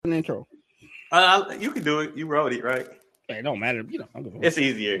an intro? You can do it. You wrote it, right? It don't matter. It's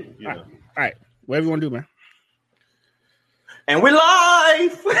easier. All right. Whatever you want to do, man. And we're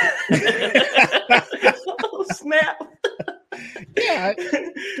live. Oh, snap. Yeah,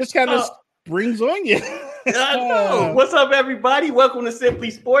 just kind of brings on you. I know. What's up, everybody? Welcome to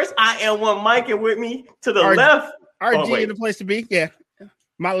Simply Sports. I am one Mike, and with me to the left. RG in the place to be. Yeah.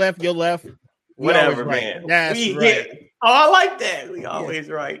 My left, your left. Whatever, man. Right. That's right. I like that. We always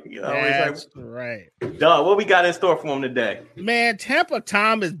right. That's right. Duh, what we got in store for him today? Man, Tampa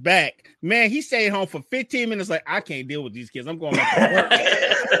Tom is back. Man, he stayed home for 15 minutes. Like, I can't deal with these kids. I'm going back to work.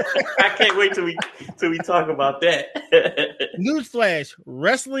 I can't wait till we talk about that. Newsflash: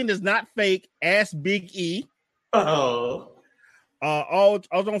 wrestling is not fake. Ask Big E. Oh.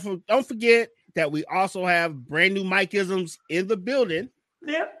 Don't forget that we also have brand new Mike-isms in the building.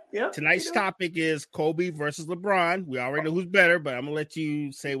 Yep. Tonight's topic is Kobe versus LeBron. We already know who's better, but I'm gonna let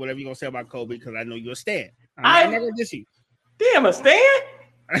you say whatever you're gonna say about Kobe because I know you're a stan. I'm not gonna diss you. Damn, a stan?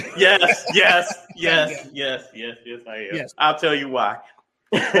 Yes, I am. Yes. I'll tell you why.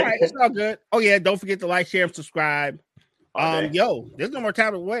 All right, it's all good. Oh yeah, don't forget to like, share, and subscribe. There's no more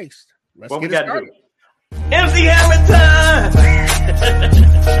time to waste. Let's get it started. MC Hammer time.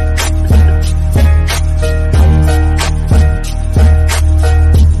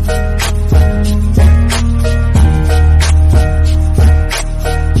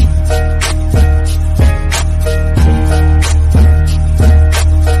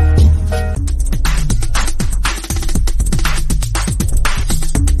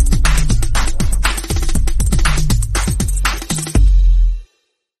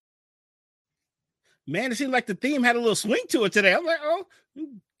 Man, it seemed like the theme had a little swing to it today. I'm like,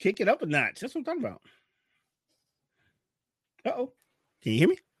 kick it up a notch. That's what I'm talking about. Uh-oh. Can you hear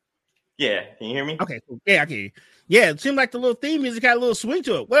me? Yeah. Can you hear me? Okay. Cool. Yeah, I can hear you. Yeah, it seemed like the little theme music had a little swing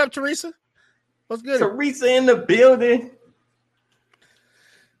to it. What up, Teresa? What's good? Teresa in the building.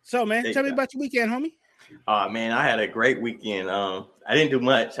 So, man, tell me about your weekend, homie. Man, I had a great weekend. I didn't do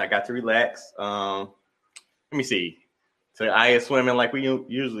much. I got to relax. Let me see. So I am swimming like we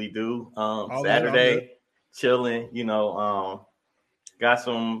usually do. Saturday, chilling. Got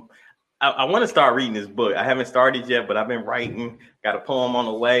some. I want to start reading this book. I haven't started yet, but I've been writing. Got a poem on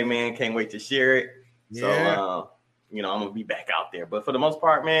the way, man. Can't wait to share it. Yeah. So, I'm gonna be back out there. But for the most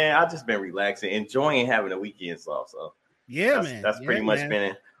part, man, I've just been relaxing, enjoying having a weekend off. So that's pretty much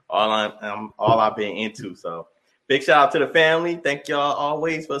been all I've been into. So. Big shout out to the family. Thank y'all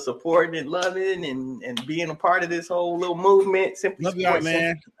always for supporting and loving and being a part of this whole little movement. Simply love y'all,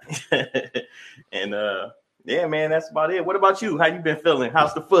 man. And man, that's about it. What about you? How you been feeling?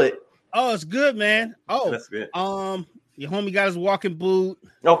 How's the foot? Oh, it's good, man. Oh, that's good. Your homie got his walking boot.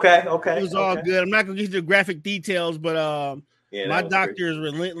 Okay. It was all good. I'm not gonna get you the graphic details, but my doctor is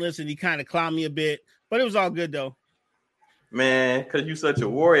relentless and he kind of clowned me a bit, but it was all good though. Man, because you're such a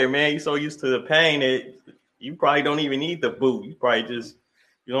warrior, man. You're so used to the pain that you probably don't even need the boot. You probably just,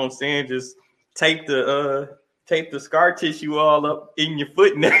 you know what I'm saying, just tape the scar tissue all up in your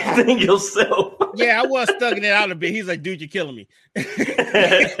foot and everything yourself. Yeah, I was thugging it out a bit. He's like, dude, you're killing me.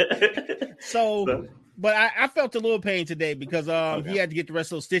 But I felt a little pain today because he had to get the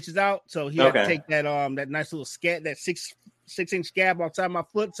rest of those stitches out. So he had to take that that nice little scab, that 6-inch scab outside my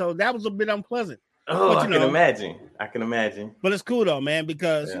foot. So that was a bit unpleasant. Oh, I can imagine. But it's cool though, man,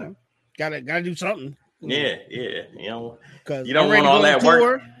 because gotta do something. Yeah. Because you don't want all that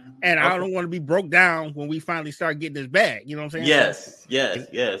work. And I don't want to be broke down when we finally start getting this bag. You know what I'm saying?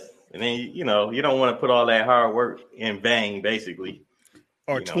 Yes. And then, you don't want to put all that hard work in vain, basically.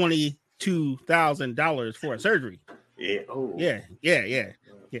 Or $22,000 for a surgery. Yeah. Oh. Yeah. I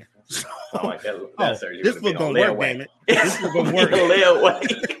like that surgery. This was going to work, damn it. This was going to work.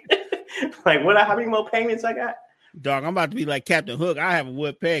 Like, how many more payments I got? Dog, I'm about to be like Captain Hook. I have a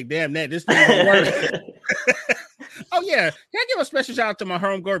wood peg. Damn that. This thing is work. Oh, yeah. Can I give a special shout out to my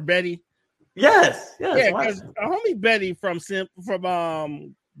homegirl, Betty? Yes. Yeah, because our homie Betty from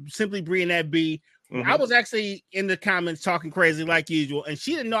Simply Bree and that B. Mm-hmm. I was actually in the comments talking crazy like usual, and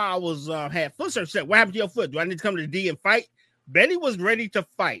she didn't know I was had foot surgery. She said, what happened to your foot? Do I need to come to the D and fight? Betty was ready to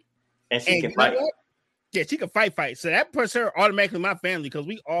fight. And she can fight. Yeah, she can fight. So that puts her automatically in my family because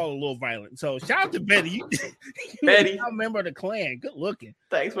we all a little violent. So shout out to Betty. Betty, I'm a member of the clan. Good looking.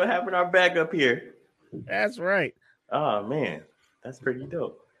 Thanks for having our back up here. That's right. Oh man, that's pretty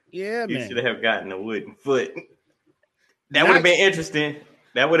dope. Yeah, you man. should have gotten a wooden foot. That would have been interesting.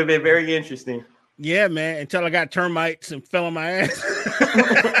 That would have been very interesting. Yeah, man. Until I got termites and fell on my ass.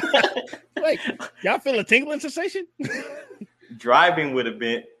 Like, y'all feel a tingling sensation? Driving would have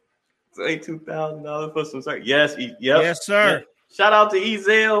been $22,000 for some surgery. Yes, Yes, sir. Shout out to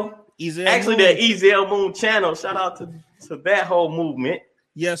Ezel. Actually, Moon. the Ezel Moon channel. Shout out to that whole movement.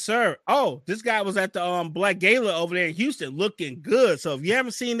 Yes, sir. Oh, this guy was at the Black Gala over there in Houston looking good. So if you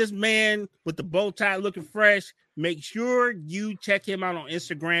haven't seen this man with the bow tie looking fresh, make sure you check him out on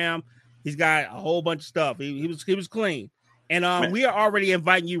Instagram. He's got a whole bunch of stuff. He was clean. And we are already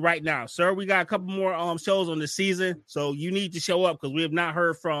inviting you right now, sir. We got a couple more shows on the season. So you need to show up because we have not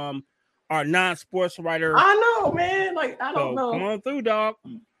heard from our non-sports writer. I know, man. Like, I don't know. Come on through, dog.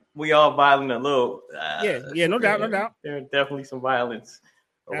 We all violent a little. Yeah, no doubt. There's definitely some violence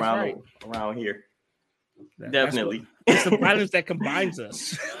around here. Definitely. It's the violence that combines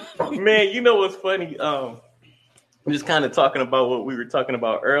us. Man, you know what's funny? I'm just kind of talking about what we were talking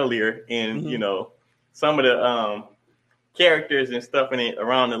about earlier, and you know, some of the characters and stuff in it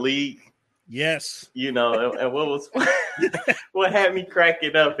around the league. Yes. You know, and what had me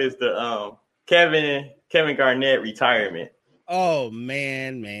cracking up is the Kevin Garnett retirement. Oh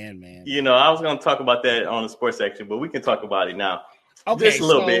man. You know, I was gonna talk about that on the sports section, but we can talk about it now. Okay, just a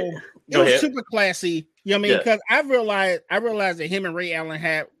little bit. It was super classy. You know what I mean? Because I realized that him and Ray Allen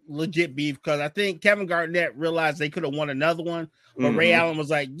had legit beef because I think Kevin Garnett realized they could have won another one, but Ray Allen was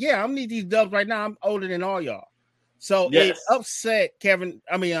like, "Yeah, I'm need these dubs right now. I'm older than all y'all." So it upset Kevin.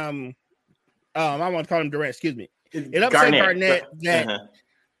 I mean, I want to call him Durant. Excuse me. It upset Garnett that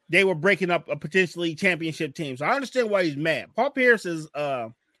they were breaking up a potentially championship team. So I understand why he's mad. Paul Pierce is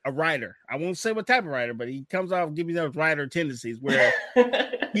a writer. I won't say what type of writer, but he comes off giving those writer tendencies where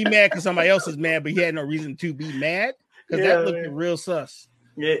he mad because somebody else is mad, but he had no reason to be mad because that looked real sus.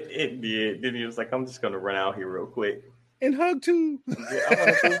 Yeah, it did. Then he was like, "I'm just gonna run out here real quick and hug too." Yeah, I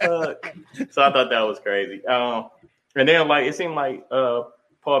want to hug. So I thought that was crazy. And then like it seemed like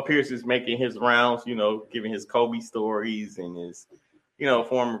Paul Pierce is making his rounds, you know, giving his Kobe stories and his, you know,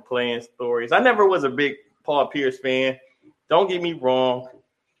 former playing stories. I never was a big Paul Pierce fan. Don't get me wrong.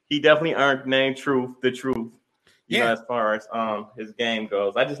 He definitely earned the name the truth, you know, as far as his game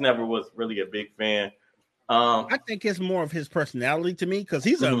goes. I just never was really a big fan. I think it's more of his personality to me because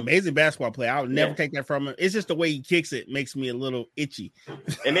he's an amazing basketball player. I would never take that from him. It's just the way he kicks it makes me a little itchy.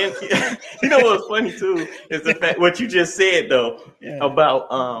 And then, you know what's funny too is the fact what you just said though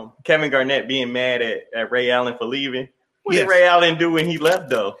about Kevin Garnett being mad at Ray Allen for leaving. What did Ray Allen do when he left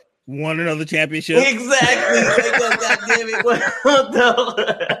though? Won another championship. Exactly. God damn it.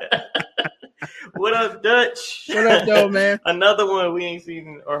 What up, Dutch? What up, though, man? Another one we ain't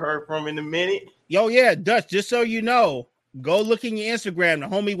seen or heard from in a minute. Yo, yeah, Dutch, just so you know, go look in your Instagram. The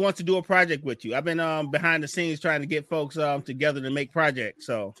homie wants to do a project with you. I've been behind the scenes trying to get folks together to make projects.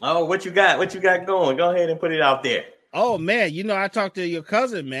 So, what you got? What you got going? Go ahead and put it out there. Oh man, you know, I talked to your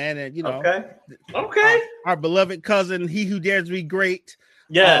cousin, man, and you know, okay, our beloved cousin, he who dares to be great.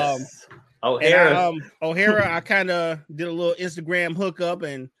 Yes, O'Hara. O'Hara, I kind of did a little Instagram hookup,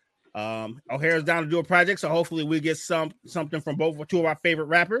 and O'Hara's down to do a project, so hopefully we get something from two of our favorite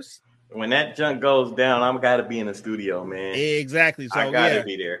rappers. When that junk goes down, I'm gotta be in the studio, man. Exactly. So I gotta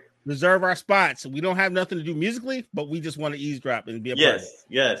be there. Reserve our spots. We don't have nothing to do musically, but we just want to eavesdrop and be a part.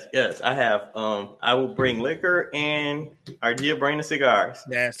 Yes. I have. I will bring liquor, and Argia bring the cigars.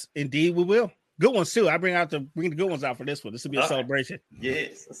 Yes, indeed, we will. Good ones too. I bring the good ones out for this one. This will be a celebration.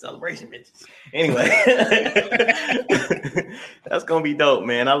 Yes, a celebration, bitches. Anyway, that's gonna be dope,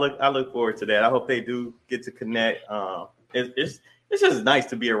 man. I look forward to that. I hope they do get to connect. It's just nice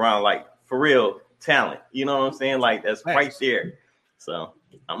to be around, like, for real talent. You know what I'm saying? Like, that's right there. So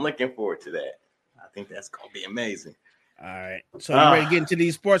I'm looking forward to that. I think that's gonna be amazing. All right. So you ready to get into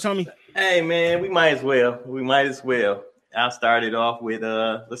these sports, homie? Hey, man, we might as well. I'll start it off with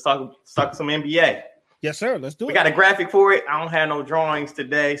let's talk some NBA. Yes, sir. Let's do it. We got a graphic for it. I don't have no drawings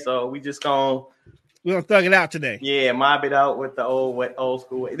today, so we're gonna thug it out today. Yeah, mob it out with the old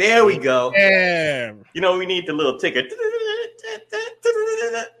school way. There we go. Yeah. You know, we need the little ticker.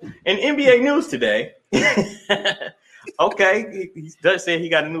 In NBA news today. Okay, he does say he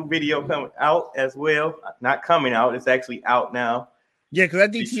got a new video coming out as well. Not coming out, it's actually out now. Yeah, because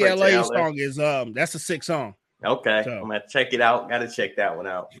that DTLA song is that's a sick song. Okay, so I'm gonna check it out. Gotta check that one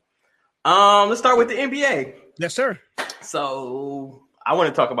out. Let's start with the NBA. Yes, sir. So I want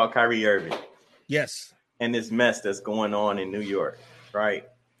to talk about Kyrie Irving. Yes. And this mess that's going on in New York, right?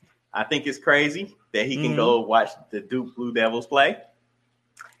 I think it's crazy that he can go watch the Duke Blue Devils play.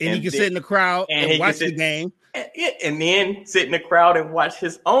 And he can sit in the crowd and watch the game. And then sit in the crowd and watch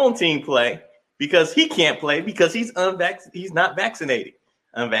his own team play because he can't play because he's not vaccinated.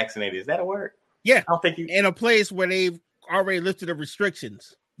 Unvaccinated. Is that a word? Yeah. I don't think in a place where they've already lifted the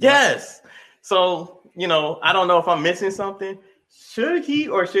restrictions. Yes. So, you know, I don't know if I'm missing something. Should he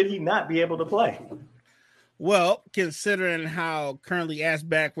or should he not be able to play? Well, considering how currently ass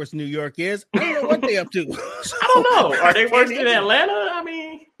backwards New York is, I don't know what they up to. I don't know. Are they worse than Atlanta? I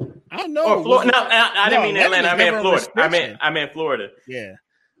mean, I don't know. Or Florida? No, I didn't mean Atlanta. I meant Florida. I meant Florida. Yeah,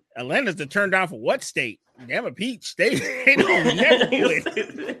 Atlanta's the turn down for what state? Damn a peach. They don't never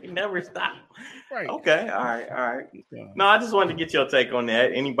quit. They never stop. Right. Okay. All right. No, I just wanted to get your take on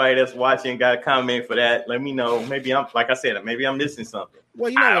that. Anybody that's watching got a comment for that? Let me know. Maybe I'm missing something.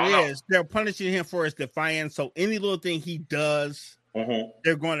 Well, you know what it is. They're punishing him for his defiance. So any little thing he does,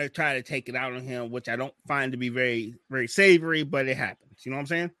 they're going to try to take it out on him, which I don't find to be very, very savory, but it happens. You know what I'm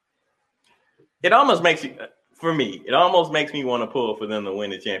saying? It almost makes me want to pull for them to win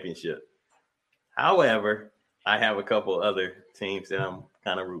the championship. However, I have a couple other teams that I'm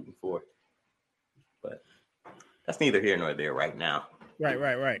kind of rooting for. But that's neither here nor there right now.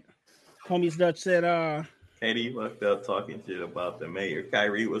 Right. Homies Dutch said, KD fucked up talking shit about the mayor.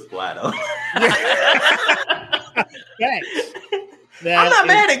 Kyrie was flat out. I'm not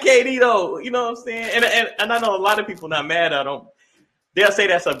mad at KD though. You know what I'm saying? And I know a lot of people not mad at him. They'll say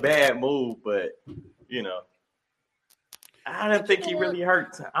that's a bad move, but you know, I don't think he really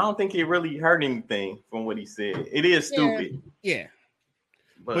hurt. I don't think he really hurt anything from what he said. It is stupid. Yeah.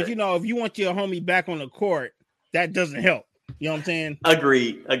 But you know, if you want your homie back on the court, that doesn't help. You know what I'm saying?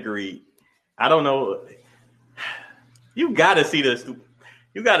 Agreed. I don't know. You gotta see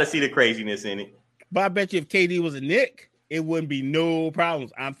the craziness in it. But I bet you if KD was a Knick, it wouldn't be no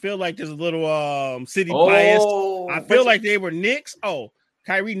problems. I feel like there's a little city bias. I feel like they were Knicks. Oh,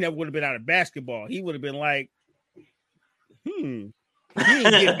 Kyrie never would have been out of basketball. He would have been like, he didn't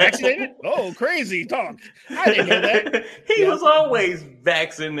get vaccinated? Oh, crazy talk. I didn't know that. He was always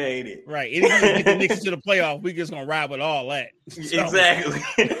vaccinated. Right. And if we get the Knicks to the playoff, we just gonna ride with all that. So. Exactly.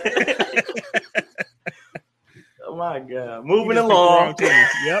 Oh my God. Moving along.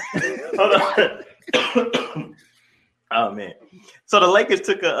 Yep. Hold on. Oh man. So the Lakers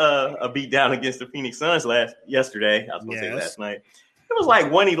took a beat down against the Phoenix Suns yesterday. I was gonna say last night. It was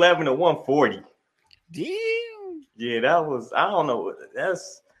like 111 to 140. Damn. Yeah, that was, I don't know.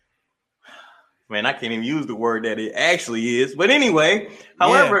 Man, I can't even use the word that it actually is. But anyway,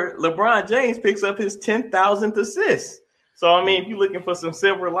 however, LeBron James picks up his 10,000th assist. So, I mean, if you're looking for some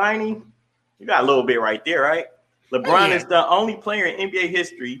silver lining, you got a little bit right there, right? LeBron is the only player in NBA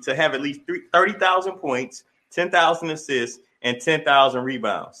history to have at least 30,000 points, 10,000 assists, and 10,000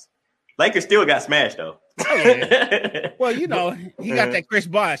 rebounds. Lakers still got smashed, though. Oh, yeah. Well, you know, he got that Chris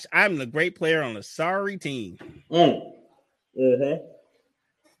Bosh. I'm the great player on the sorry team. But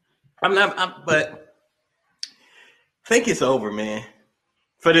I think it's over, man,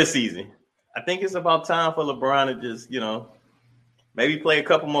 for this season. I think it's about time for LeBron to just, you know, maybe play a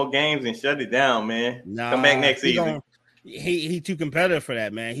couple more games and shut it down, man. Come back next season. He too competitive for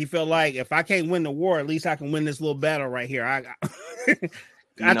that, man. He felt like if I can't win the war, at least I can win this little battle right here.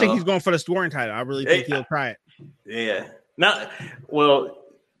 I think he's going for the scoring title. I really think he'll try it. Yeah. Trying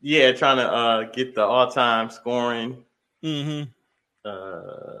to get the all-time scoring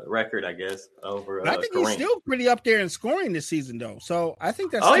record, I guess, over. I think Kareem. He's still pretty up there in scoring this season, though. So I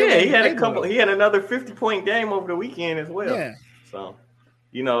think that's. He had a couple. He had another 50-point game over the weekend as well. Yeah. So,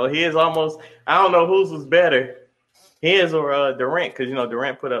 you know, his almost. I don't know whose was better, his or Durant, because you know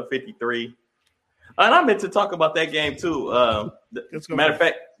Durant put up 53. And I meant to talk about that game too. Matter of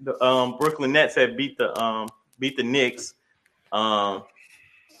fact, the Brooklyn Nets had beat the Knicks.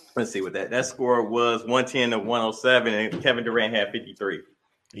 Let's see what that score was: 110 to 107, and Kevin Durant had 53.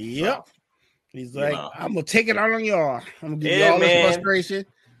 Yep. So, he's like, I'm gonna take it out on y'all. I'm gonna give you all this frustration.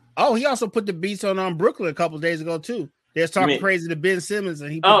 Oh, he also put the beats on Brooklyn a couple of days ago too. They're talking crazy to Ben Simmons,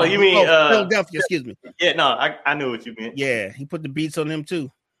 and he. Philadelphia? Excuse me. Yeah, no, I knew what you meant. Yeah, he put the beats on them too.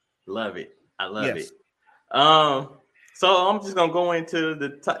 Love it. I love it. So I'm just gonna go into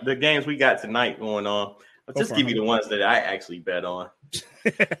the games we got tonight going on. I'll just give you the ones that I actually bet on.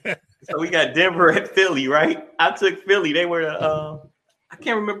 So we got Denver at Philly, right? I took Philly. They were I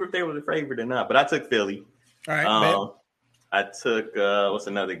can't remember if they were the favorite or not, but I took Philly. All right. I took what's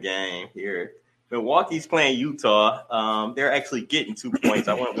another game here? Milwaukee's playing Utah. They're actually getting 2 points.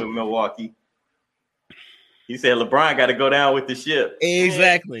 I went with Milwaukee. He said LeBron got to go down with the ship.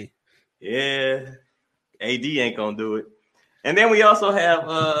 Exactly. Yeah. AD ain't gonna do it. And then we also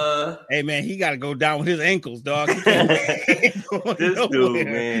have hey man, he gotta go down with his ankles, dog. This dude,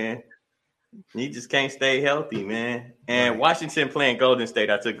 man. He just can't stay healthy, man. And Washington playing Golden State.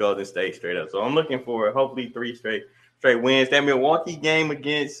 I took Golden State straight up. So I'm looking for hopefully 3 straight wins. That Milwaukee game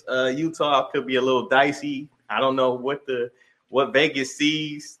against Utah could be a little dicey. I don't know what Vegas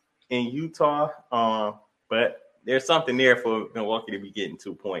sees in Utah. But there's something there for Milwaukee to be getting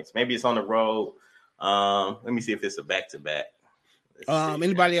 2 points. Maybe it's on the road. Let me see if it's a back-to-back.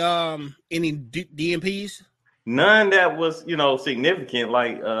 Anybody any DMPs? None that was, significant.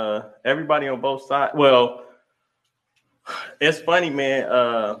 Like everybody on both sides. Well, it's funny,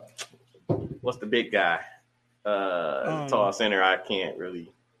 man. What's the big guy? Tall center. I can't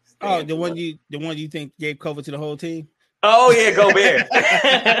really. The one you think gave COVID to the whole team? Oh yeah, Gobert.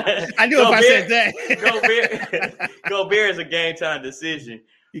 I knew Gobert, if I said that. Gobert is a game time decision.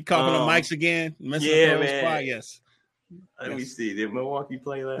 He coughing on mics again. Yeah, man. Spot, yes. Let me see. Did Milwaukee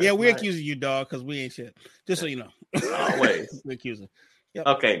play last? Yeah, we're accusing you, dog, because we ain't shit. Just so you know. Always. We're accusing. Yep.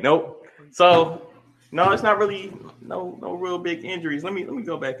 Okay, nope. So no, it's not really no real big injuries. Let me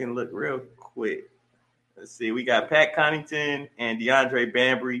go back and look real quick. Let's see. We got Pat Connaughton and DeAndre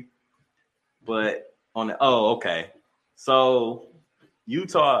Bambry, but okay. So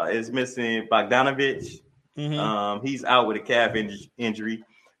Utah is missing Bogdanovich. Mm-hmm. He's out with a calf injury.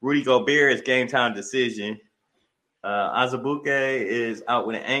 Rudy Gobert is game time decision. Azubuike is out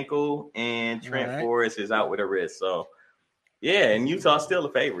with an ankle, and Trent Forrest is out with a wrist. So, yeah, and Utah's still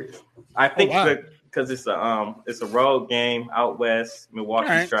a favorite. I think because it's a road game out west.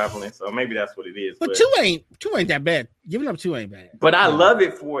 Milwaukee's traveling, so maybe that's what it is. But two ain't that bad. Giving up 2 ain't bad. But I love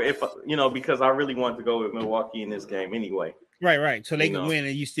it because I really want to go with Milwaukee in this game anyway. Right. So they can win,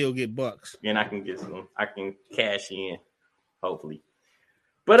 and you still get bucks. And I can I can cash in, hopefully.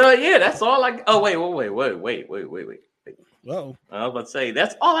 But yeah, that's all I. Oh wait. Whoa! I was about to say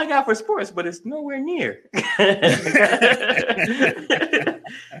that's all I got for sports, but it's nowhere near.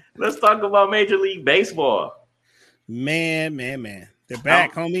 Let's talk about Major League Baseball. Man, they're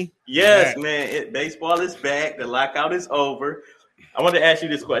back, homie. Yes, man. Baseball is back. The lockout is over. I want to ask you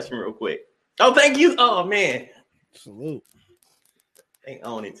this question real quick. Oh, thank you. Oh man, salute. They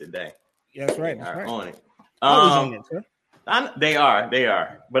own it today. Yeah, that's right. They are on it. Always on it, sir. They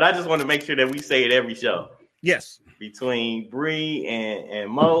are. But I just want to make sure that we say it every show. Yes. Between Bree and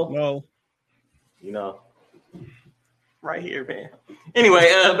Mo. Right here, man. Anyway,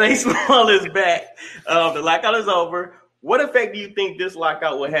 baseball is back. The lockout is over. What effect do you think this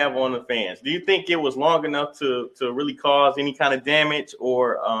lockout will have on the fans? Do you think it was long enough to really cause any kind of damage,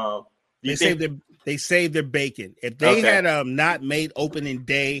 or they saved their bacon? If they had not made opening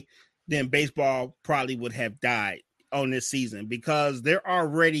day, then baseball probably would have died on this season because they're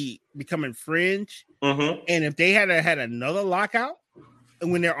already becoming fringe. Mm-hmm. And if they had another lockout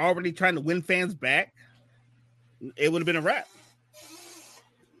and when they're already trying to win fans back, it would have been a wrap.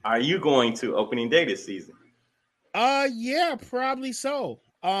 Are you going to opening day this season? Yeah, probably so.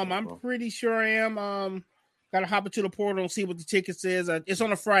 I'm pretty sure I am. Gotta hop into the portal and see what the tickets is. It's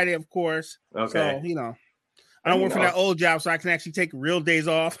on a Friday, of course. Okay. So, I don't work for that old job, so I can actually take real days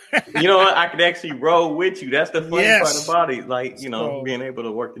off. You know what? I could actually roll with you. That's the funny part about it. Like, being able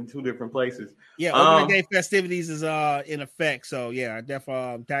to work in 2 different places. Yeah, opening day festivities is in effect. So, yeah,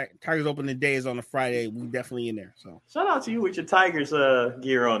 Tigers opening day is on a Friday. We definitely in there. So, shout out to you with your Tigers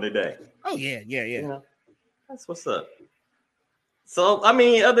gear on today. Oh, yeah. That's what's up. So, I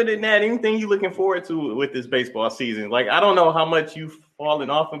mean, other than that, anything you looking forward to with this baseball season? Like, I don't know how much you've fallen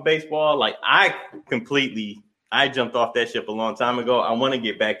off in baseball. Like, I jumped off that ship a long time ago. I want to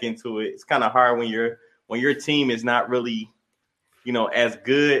get back into it. It's kind of hard when your team is not really, as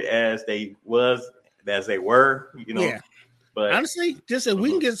good as they were. Yeah. But honestly, just if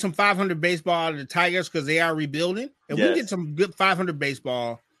we can get some 500 baseball out of the Tigers because they are rebuilding, if we can get some good 500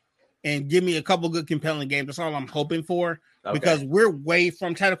 baseball and give me a couple good compelling games, that's all I'm hoping for. Okay. Because we're way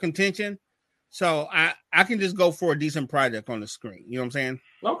from title contention. So I can just go for a decent project on the screen. You know what I'm saying?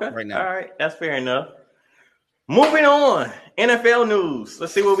 Okay. Right now. All right. That's fair enough. Moving on. NFL news.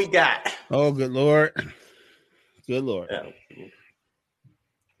 Let's see what we got. Oh, good Lord. Good Lord. Yeah.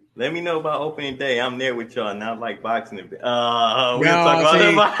 Let me know about opening day. I'm there with y'all. Not like boxing. We'll talk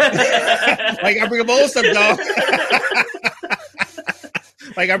about that. Like I bring up old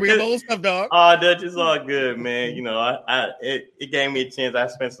stuff, dog. Oh, Dutch, it's all good, man. It gave me a chance. I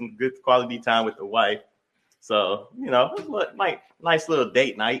spent some good quality time with the wife. So, nice little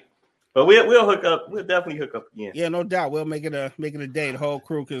date night. But we'll hook up. We'll definitely hook up again. Yeah, no doubt. We'll make it a day. The whole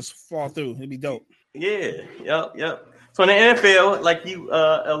crew can fall through. It'd be dope. Yeah. Yep. So in the NFL, like you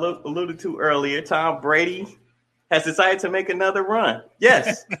alluded to earlier, Tom Brady has decided to make another run.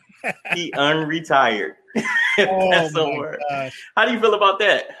 Yes, he unretired. That's the word. Gosh. How do you feel about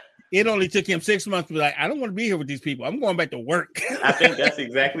that? It only took him 6 months to be like, I don't want to be here with these people. I'm going back to work. I think that's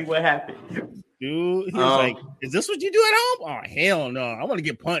exactly what happened. Dude, he was like, is this what you do at home? Oh, hell no. I want to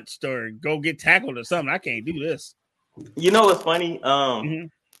get punched or go get tackled or something. I can't do this. You know what's funny?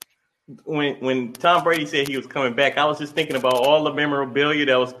 When Tom Brady said he was coming back, I was just thinking about all the memorabilia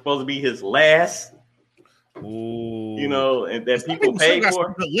that was supposed to be his last Ooh. You know, and that people pay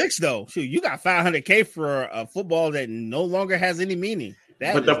for. The licks though. Shoot, you got $500K for a football that no longer has any meaning.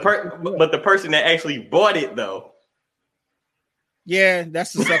 But the person that actually bought it though. Yeah,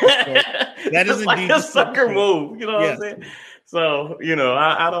 that's the sucker sport. That is like a sucker move. You know what I'm saying? So, you know,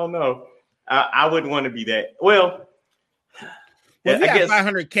 I don't know. I wouldn't want to be that. Well, if you got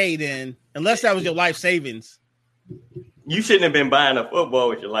 $500K then, unless that was your life savings. You shouldn't have been buying a football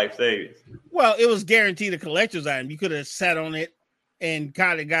with your life savings. Well, it was guaranteed a collector's item. You could have sat on it and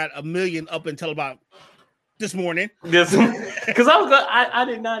kind of got $1 million up until about this morning. Because I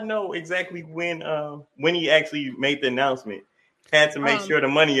did not know exactly when he actually made the announcement. Had to make sure the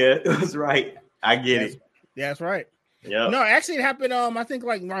money was right. I get it. That's right. Yeah. No, actually, it happened. I think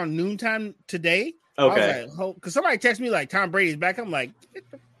like around noontime today. Okay. Because somebody texted me like Tom Brady's back. I'm like,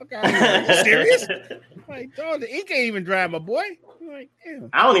 get the fuck out of here. Are you serious? Like, dog, the ink ain't even dry, my boy. I'm like, damn.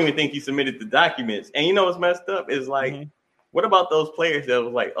 I don't even think he submitted the documents. And you know what's messed up is like, what about those players that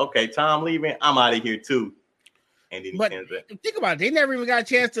was like, okay, Tom leaving, I'm out of here too. And then think about it. They never even got a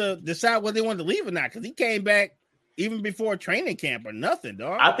chance to decide whether they wanted to leave or not because he came back even before training camp or nothing,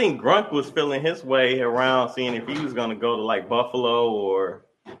 dog. I think Gronk was feeling his way around, seeing if he was going to go to like Buffalo or,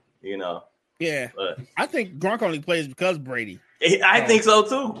 you know. Yeah, but I think Gronk only plays because Brady. I think so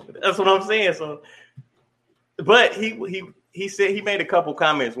too. That's what I'm saying. So, but he said he made a couple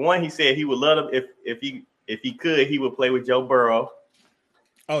comments. One, he said he would love if he could, he would play with Joe Burrow.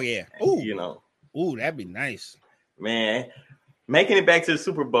 Oh yeah, ooh, you know, ooh, that'd be nice, man. Making it back to the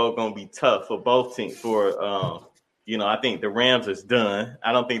Super Bowl gonna be tough for both teams. For you know, I think the Rams is done.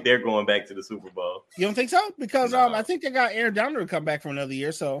 I don't think they're going back to the Super Bowl. You don't think so? Because I think they got Aaron Donald to come back for another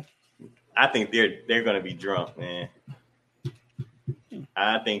year. So I think they're going to be drunk, man.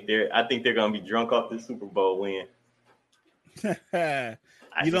 I think they're going to be drunk off this Super Bowl win.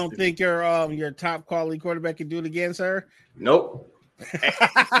 You don't think your top quality quarterback can do it again, sir? Nope.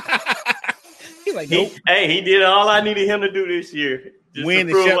 He's like, nope. He did all I needed him to do this year. Just win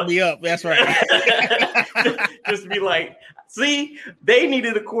and shut me up. That's right. Just be like, see, they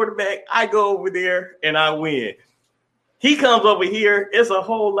needed a quarterback. I go over there and I win. He comes over here. It's a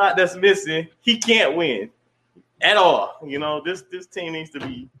whole lot that's missing. He can't win at all. You know, this team needs to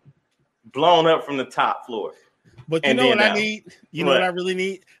be blown up from the top floor. But you know what I need? You know what I really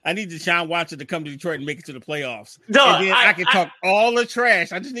need? I need Deshaun Watson to come to Detroit and make it to the playoffs. No, and then I can talk all the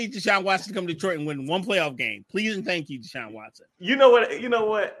trash. I just need Deshaun Watson to come to Detroit and win one playoff game. Please and thank you, Deshaun Watson. You know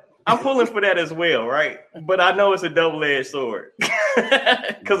what? I'm pulling for that as well, right? But I know it's a double-edged sword.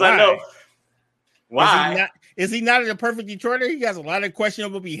 Because I know why. Is he not a perfect Detroiter? He has a lot of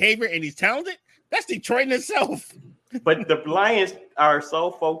questionable behavior and he's talented. That's Detroit in itself. But the Lions are so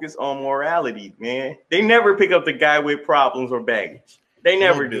focused on morality, man. They never pick up the guy with problems or baggage. They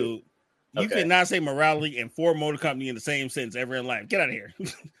never do. You cannot say morality and Ford Motor Company in the same sentence ever in life. Get out of here.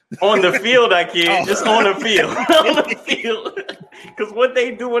 On the field, I can. Just on the field. On the field. Because what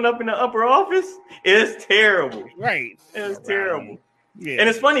they doing up in the upper office is terrible. Right. It's terrible. Yeah. And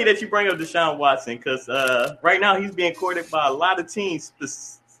it's funny that you bring up Deshaun Watson because right now he's being courted by a lot of teams,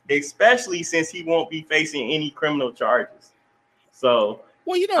 especially since he won't be facing any criminal charges. So,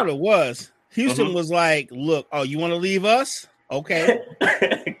 well, you know what it was? Houston was like, look, you want to leave us? Okay.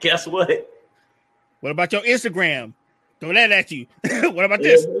 Guess what? What about your Instagram? Throw that at you. What about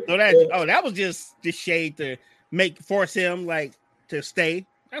this? Throw that at you. Oh, that was just shade to force him like to stay.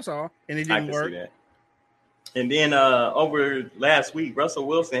 That's all. And it didn't work. And then over last week, Russell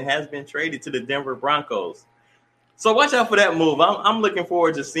Wilson has been traded to the Denver Broncos. So watch out for that move. I'm looking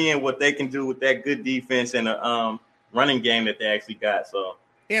forward to seeing what they can do with that good defense and a running game that they actually got. So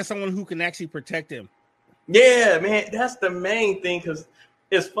and someone who can actually protect him. Yeah, man, that's the main thing because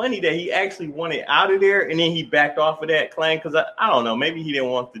it's funny that he actually wanted out of there and then he backed off of that claim because I don't know, maybe he didn't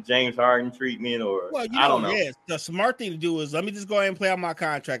want the James Harden treatment or I don't know. Yes, the smart thing to do is let me just go ahead and play out my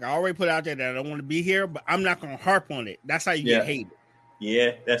contract. I already put out there that I don't want to be here, but I'm not going to harp on it. That's how you get hated.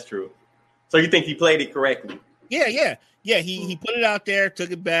 Yeah, that's true. So you think he played it correctly? Yeah. He put it out there,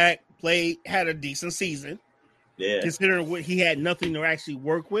 took it back, had a decent season. Yeah, considering what he had nothing to actually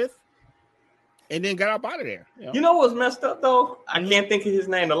work with. And then got up out of there. You know what's messed up, though? I can't think of his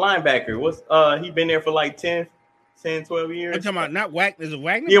name, the linebacker. He been there for like 10, 12 years. I'm talking about not Wagner. Is it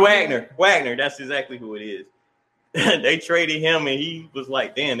Wagner? Yeah, Wagner. That's exactly who it is. They traded him, and he was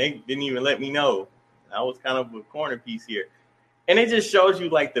like, damn, they didn't even let me know. I was kind of a corner piece here. And it just shows you,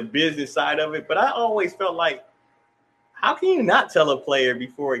 like, the business side of it. But I always felt like, how can you not tell a player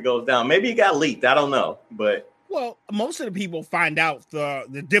before it goes down? Maybe it got leaked. I don't know. But Well, most of the people find out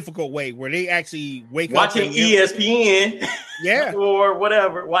the difficult way where they actually wake watching up ESPN, yeah, or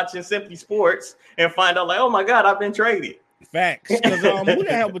whatever, watching Simply Sports, and find out like, oh my God, I've been traded. Facts. Because who that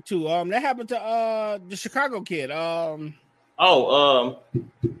happened to? That happened to the Chicago kid. I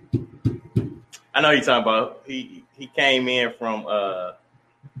know you're talking about. He came in from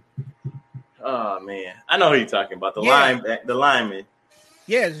oh man, I know who you're talking about. The lineman.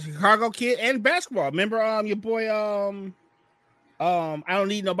 Yeah, the Chicago kid and basketball. Remember your boy I don't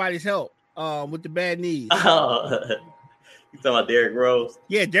need nobody's help with the bad knees. You talking about Derrick Rose?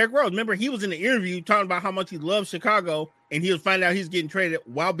 Yeah, Derrick Rose. Remember, he was in the interview talking about how much he loves Chicago, and he was finding out he's getting traded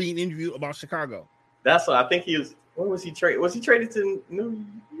while being interviewed about Chicago. That's what I think he was. Where was he traded? Was he traded to New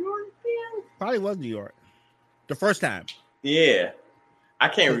York? Then? Probably was New York. The first time. Yeah. I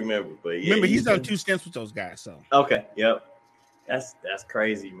can't remember, but yeah. Remember, he's done 2 stints with those guys. So okay, yep. That's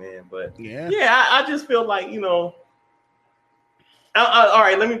crazy, man. But yeah, I just feel like, you know. All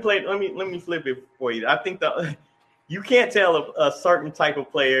right, let me flip it for you. I think you can't tell a certain type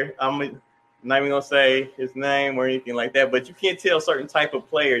of player. I'm not even gonna say his name or anything like that, but you can't tell a certain type of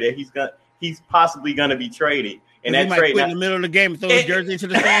player that he's possibly gonna be traded. And that might trade quit in the middle of the game and throw his jersey into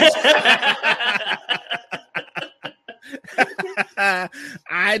the stands.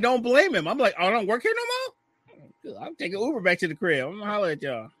 I don't blame him. I'm like, I don't work here no more. I'm taking Uber back to the crib. I'm gonna holler at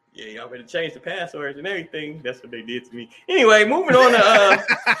y'all. Yeah, y'all better change the passwords and everything. That's what they did to me. Anyway, moving on to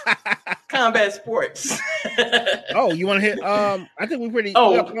combat sports. Oh, you want to hit? I think we're pretty.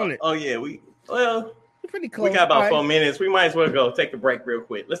 On it. Oh yeah, we're pretty close. We got about 4 minutes. We might as well go take a break real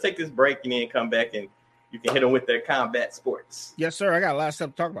quick. Let's take this break and then come back and you can hit them with their combat sports. Yes, sir. I got a lot of stuff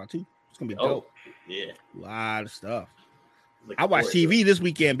to talk about too. It's gonna be dope. Yeah, a lot of stuff. I watched TV this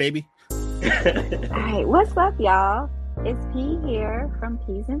weekend, baby. All right, what's up, y'all? It's P here from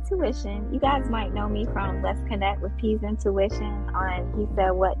P's Intuition. You guys might know me from Let's Connect with P's Intuition on He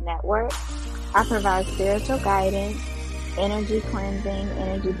Said What Network. I provide spiritual guidance, energy cleansing,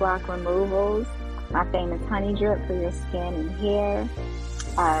 energy block removals, my famous honey drip for your skin and hair,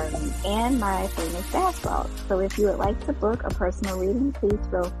 and my famous bath salt. So if you would like to book a personal reading, please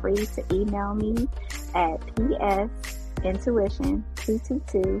feel free to email me at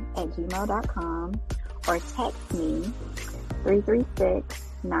psintuition222@gmail.com or text me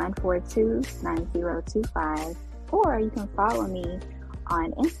 336-942-9025, or you can follow me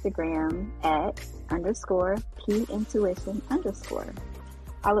on Instagram at _PIntuition_.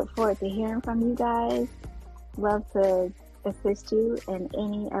 I look forward to hearing from you guys. Love to assist you in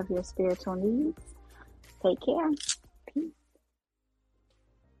any of your spiritual needs. Take care. Peace.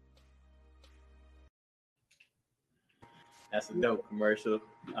 That's a dope commercial.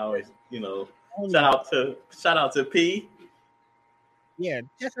 I always, shout out to P. Yeah,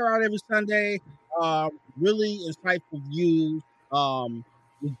 check her out every Sunday. Really insightful views.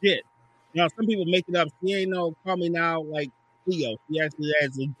 Legit. Some people make it up. She ain't no call me now like Leo. She actually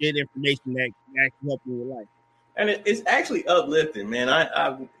has legit information that can actually help you with life. And it's actually uplifting, man.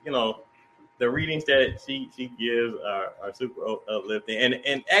 I the readings that she gives are super uplifting.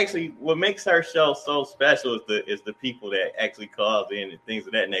 And actually, what makes her show so special is the people that actually calls in and things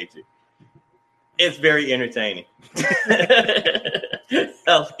of that nature. It's very entertaining.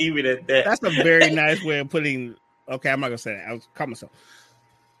 I'll leave it at that. That's a very nice way of putting. Okay, I'm not gonna say that. I was calling myself.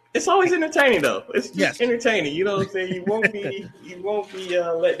 It's always entertaining, though. It's just entertaining. You know what I'm saying? You won't be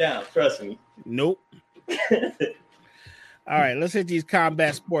let down. Trust me. Nope. All right, let's hit these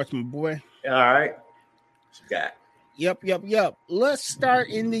combat sports, my boy. All right. What you got? Yep. Let's start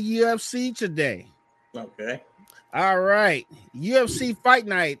in the UFC today. Okay. All right. UFC Fight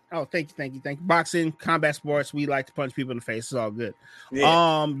Night. Oh, thank you. Boxing, combat sports. We like to punch people in the face. It's all good.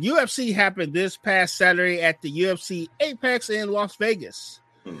 Yeah. UFC happened this past Saturday at the UFC Apex in Las Vegas.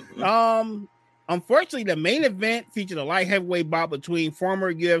 Mm-hmm. Unfortunately, the main event featured a light heavyweight bout between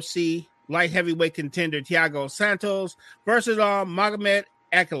former UFC light heavyweight contender Thiago Santos versus Magomed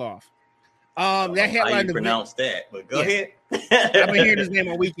Ankalaev. That headline. How you pronounce that? But go ahead. I've been hearing his name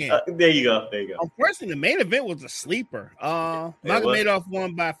all weekend. There you go. Unfortunately, the main event was a sleeper. Magomed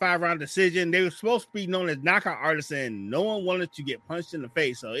won by 5-round decision. They were supposed to be known as knockout artists, and no one wanted to get punched in the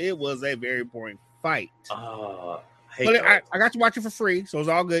face. So it was a very boring fight. I got to watch it for free, so it was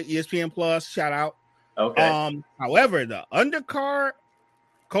all good. ESPN Plus, shout out. Okay. However, the undercard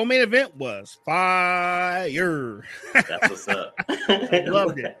co-main event was fire. That's what's up.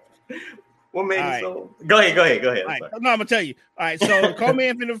 Loved it. What made it so? Go ahead. Right. No, I'm gonna tell you. All right, so the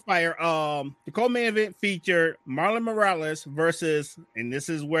co-main event of fire. The co-main event featured Marlon Morales versus, and this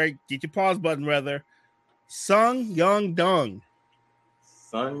is where get your pause button, rather, Sung Young Dung.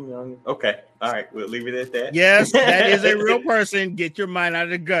 Son Young. Okay. All right. We'll leave it at that. Yes, that is a real person. Get your mind out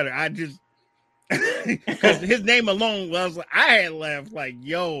of the gutter. I just because his name alone I had laughed like,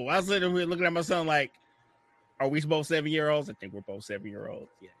 yo, I was literally looking at my son like, are we both 7-year-olds? I think we're both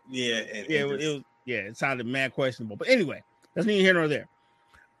 7-year-olds. Yeah. It sounded mad questionable. But anyway, that's neither here nor there.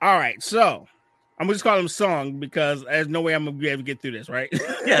 All right, so I'm gonna just call him Song because there's no way I'm gonna be able to get through this, right?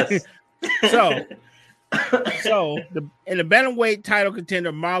 Yes. So in the bantamweight title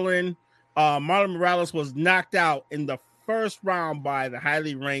contender, Marlon Morales was knocked out in the first round by the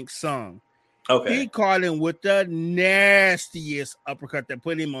highly ranked Song. Okay. He caught him with the nastiest uppercut that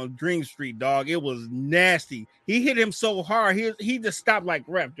put him on Dream Street, dog. It was nasty. He hit him so hard. He just stopped like,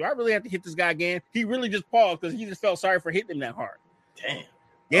 ref, do I really have to hit this guy again? He really just paused because he just felt sorry for hitting him that hard. Damn.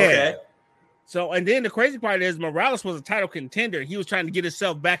 Yeah. Okay. So, and then the crazy part is Morales was a title contender. He was trying to get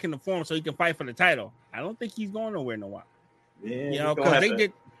himself back in the form so he can fight for the title. I don't think he's going nowhere in a while. Yeah. Because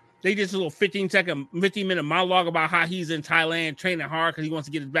they did a little 15-minute monologue about how he's in Thailand training hard because he wants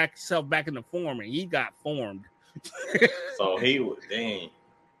to get himself back in the form, and he got formed. So he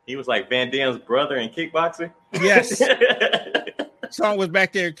was like Van Damme's brother in kickboxing. Yes. Song was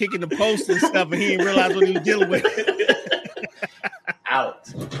back there kicking the post and stuff, and he didn't realize what he was dealing with.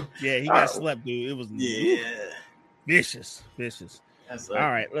 Out. Yeah, he got slept, dude. It was vicious. All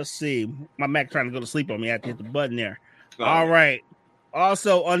right, let's see. My Mac trying to go to sleep on me. I have to hit the button there. All right.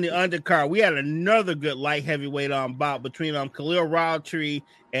 Also on the undercard, we had another good light heavyweight bout between Khalil Rountree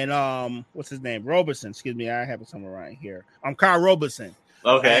and what's his name? Roberson. Excuse me, I have it somewhere right here. Kyle Roberson.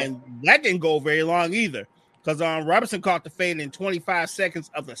 Okay. And that didn't go very long either. Because Robertson caught the fade in 25 seconds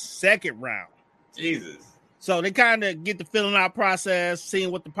of the second round. Jesus. So they kind of get the filling out process,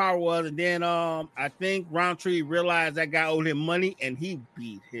 seeing what the power was, and then I think Rountree realized that guy owed him money, and he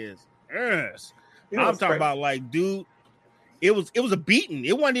beat his ass. I'm talking about like, dude. It was a beating.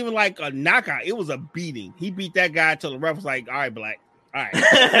 It wasn't even like a knockout. It was a beating. He beat that guy till the ref was like, all right, Black. All right.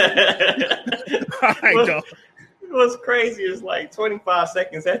 All right, Joe. What's crazy is like 25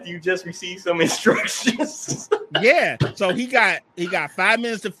 seconds after you just received some instructions. Yeah. So he got 5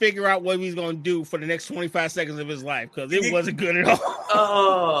 minutes to figure out what he's going to do for the next 25 seconds of his life because it wasn't good at all.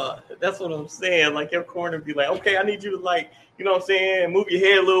 Oh, that's what I'm saying. Like your corner be like, okay, I need you to like, you know what I'm saying, move your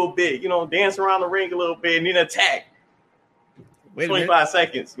head a little bit, dance around the ring a little bit and then attack. Wait 25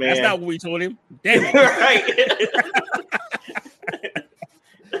 seconds, man. That's not what we told him. Damn it. Right.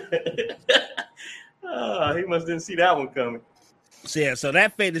 He must didn't see that one coming. So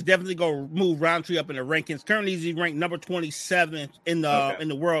that fade is definitely going to move Rountree up in the rankings. Currently, he's ranked number 27 in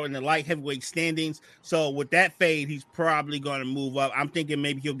the world in the light heavyweight standings. So with that fade, he's probably going to move up. I'm thinking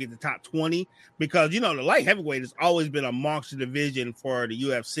maybe he'll get the top 20 because, the light heavyweight has always been a monster division for the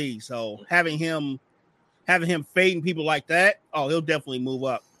UFC. So having him fading people like that, he'll definitely move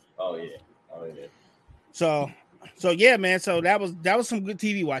up. Oh yeah. So yeah, man. So that was some good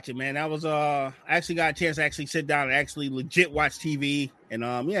TV watching, man. That was I actually got a chance to actually sit down and actually legit watch TV, and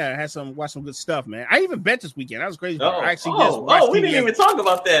I had watch some good stuff, man. I even bet this weekend. That was crazy. I actually just watched we TV. Didn't even talk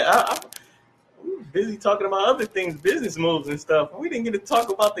about that. We were busy talking about other things, business moves and stuff. We didn't get to talk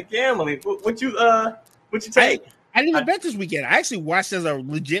about the gambling. What you take? I didn't even bet this weekend. I actually watched as a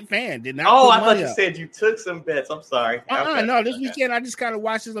legit fan. Did not. I thought you said you took some bets. I'm sorry. No, this weekend I just kind of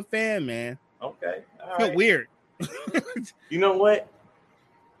watched as a fan, man. Okay. All felt right. Weird. You know what?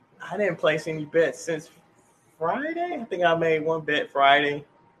 I didn't place any bets since Friday. I think I made one bet Friday,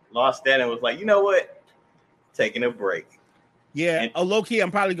 lost that, and was like, you know what? Taking a break. Yeah. Low key, I'm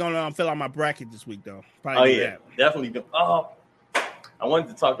probably gonna fill out my bracket this week though. Definitely do. I wanted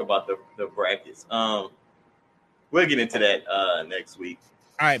to talk about the brackets. We'll get into that next week.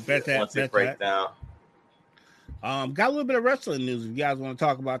 All right, bet that. Once it breaks down. Got a little bit of wrestling news. If you guys want to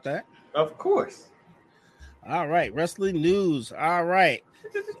talk about that, of course. All right, wrestling news. All right,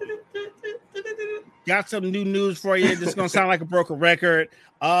 got some new news for you. This is gonna sound like a broken record.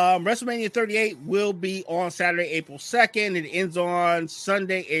 WrestleMania 38 will be on Saturday, April 2nd. It ends on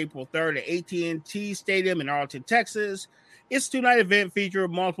Sunday, April 3rd at AT&T Stadium in Arlington, Texas. It's a 2-night event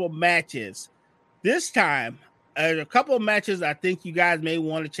featuring multiple matches. This time, a couple of matches I think you guys may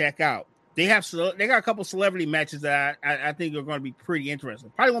want to check out. They got a couple celebrity matches that I think are going to be pretty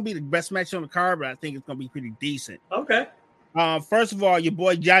interesting. Probably won't be the best match on the card, but I think it's going to be pretty decent. Okay. First of all, your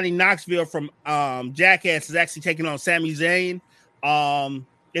boy Johnny Knoxville from Jackass is actually taking on Sami Zayn.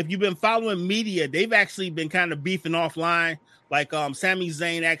 If you've been following media, they've actually been kind of beefing offline. Like Sami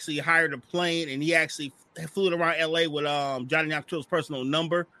Zayn actually hired a plane and he actually flew it around LA with Johnny Knoxville's personal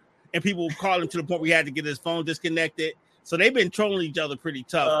number. And people called him to the point where he had to get his phone disconnected. So they've been trolling each other pretty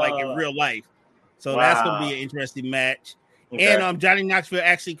tough, like in real life. So that's going to be an interesting match. Okay. And Johnny Knoxville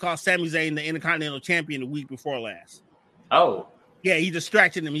actually called Sami Zayn the Intercontinental Champion the week before last. Oh. Yeah, he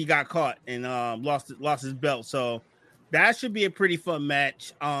distracted him. He got caught and lost his belt. So that should be a pretty fun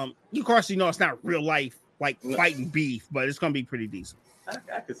match. Of course, it's not real life like fighting beef, but it's gonna be pretty decent.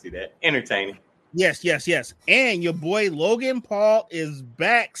 I could see that. Entertaining. Yes. And your boy Logan Paul is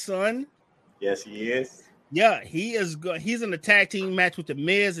back, son. Yes, he is. Yeah, he is good. He's in a tag team match with The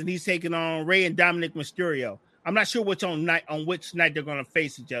Miz, and he's taking on Rey and Dominic Mysterio. I'm not sure which night they're going to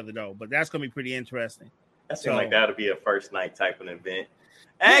face each other, though, but that's going to be pretty interesting. That seems like that would be a first night type of event.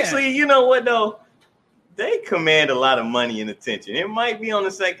 Actually, you know what, though? They command a lot of money and attention. It might be on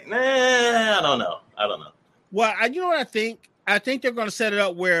the second. I don't know. Well, you know what I think? I think they're going to set it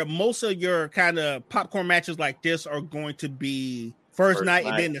up where most of your kind of popcorn matches like this are going to be first night,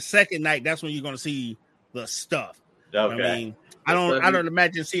 and then the second night, that's when you're going to see the stuff. Okay. I mean, I don't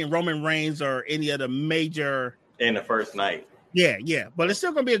imagine seeing Roman Reigns or any of the major in the first night. Yeah, but it's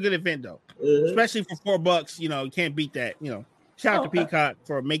still gonna be a good event though, especially for $4. You can't beat that. Shout out to Peacock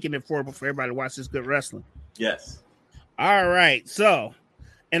for making it affordable for everybody to watch this good wrestling. Yes. All right, so,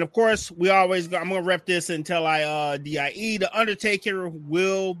 and of course we always go. I'm gonna rep this until I die. The Undertaker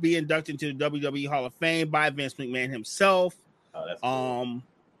will be inducted into the WWE Hall of Fame by Vince McMahon himself. Oh, that's cool.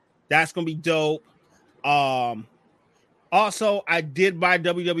 That's gonna be dope. Also, I did buy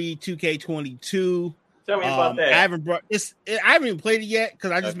WWE 2K22. Tell me about that. I haven't even played it yet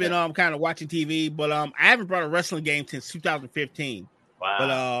because I've just been kind of watching TV. But I haven't brought a wrestling game since 2015.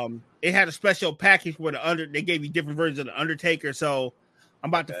 Wow. But it had a special package where they gave you different versions of the Undertaker. So I'm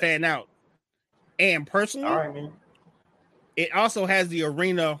about to fan out. And personally, all right, man. It also has the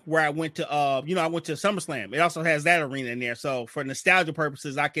arena where I went to. I went to SummerSlam. It also has that arena in there. So for nostalgia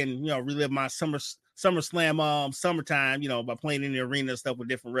purposes, I can relive my SummerSlam summertime, by playing in the arena and stuff with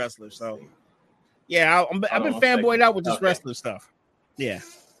different wrestlers. So, yeah, I've been fanboyed out with this wrestler stuff. Yeah.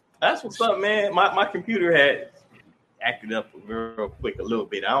 That's what's up, man. My computer had acted up real quick a little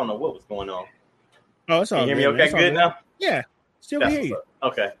bit. I don't know what was going on. Oh, it's all good. Can you hear me okay good now? Yeah. Still hear you.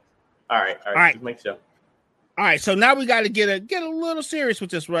 Okay. All right. Just make sure. All right. So now we got to get a little serious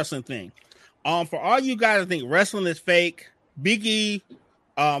with this wrestling thing. For all you guys that think wrestling is fake, Big E,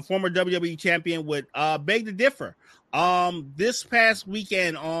 former WWE champion, would beg to differ. This past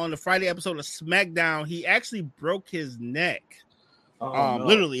weekend on the Friday episode of SmackDown, he actually broke his neck. No.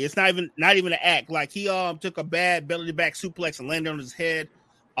 Literally, it's not even an act. Like he took a bad belly to back suplex and landed on his head.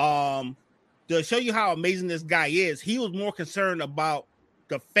 To show you how amazing this guy is, he was more concerned about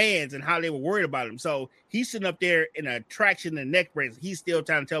the fans and how they were worried about him. So he's sitting up there in a traction and neck brace. He's still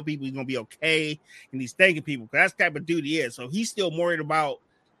trying to tell people he's gonna be okay, and he's thanking people because that's the type of dude he is. So he's still worried about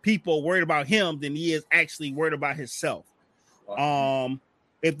people worried about him than he is actually worried about himself.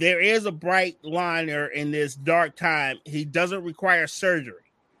 If there is a bright liner in this dark time, he doesn't require surgery.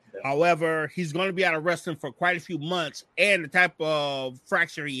 Yeah. However, he's going to be out of wrestling for quite a few months, and the type of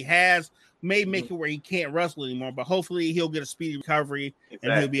fracture he has may make it where he can't wrestle anymore. But hopefully, he'll get a speedy recovery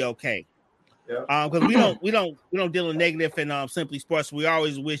and he'll be okay. Yeah. Because we don't deal in negative in Simply Sports. We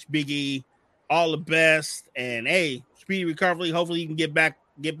always wish Big E all the best and speedy recovery. Hopefully, you can get back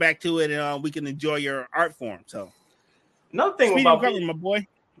to it, and we can enjoy your art form. So, another thing about Big E, my boy.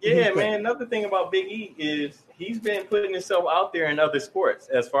 Yeah, man. Another thing about Big E is he's been putting himself out there in other sports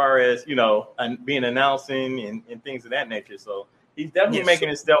as far as, being announcing and things of that nature. So he's definitely making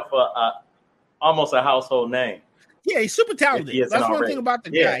himself almost a household name. Yeah, he's super talented. That's one thing about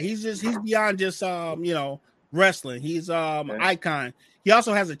the guy. He's beyond just wrestling. He's an icon. He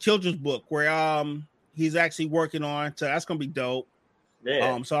also has a children's book where he's actually working on. So that's gonna be dope.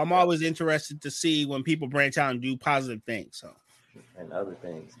 Yeah. So I'm always interested to see when people branch out and do positive things. So. And other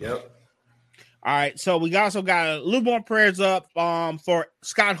things. Yep. All right. So we also got a little more prayers up for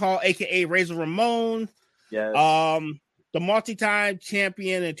Scott Hall, aka Razor Ramon. Yes. The multi-time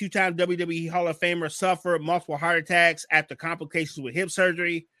champion and two-time WWE Hall of Famer suffered multiple heart attacks after complications with hip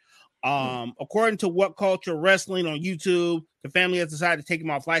surgery. According to What Culture Wrestling on YouTube, the family has decided to take him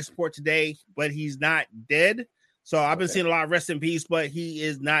off life support today, but he's not dead. So I've been seeing a lot of rest in peace, but he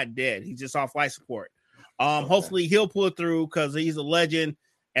is not dead. He's just off life support. Hopefully he'll pull through because he's a legend,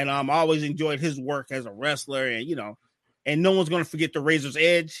 and I always enjoyed his work as a wrestler, and and no one's going to forget the Razor's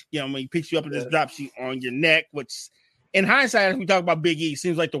Edge. When he picks you up and just drops you on your neck, which in hindsight, as we talk about Big E,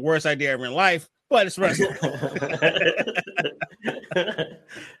 seems like the worst idea ever in life, but it's wrestling. That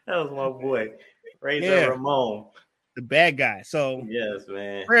was my boy, Razor Ramon. The bad guy. So yes,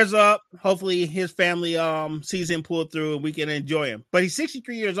 man. Prayers up. Hopefully his family sees him pull through and we can enjoy him. But he's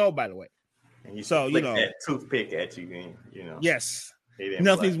 63 years old, by the way. And you that toothpick at you, Yes.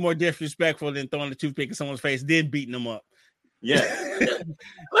 Nothing's more disrespectful than throwing a toothpick in someone's face, then beating them up. Yeah.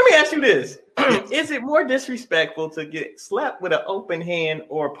 Let me ask you this. Is it more disrespectful to get slapped with an open hand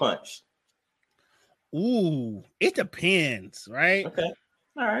or a punch? Ooh, it depends, right? Okay.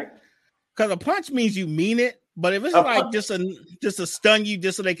 All right. Because a punch means you mean it, but if it's like just to stun you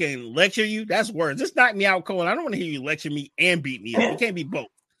just so they can lecture you, that's worse. Just knock me out cold. I don't want to hear you lecture me and beat me up. It can't be both.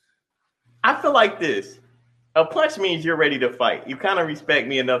 I feel like this. A punch means you're ready to fight. You kind of respect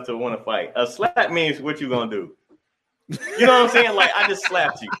me enough to want to fight. A slap means what you gonna do. You know what I'm saying? Like, I just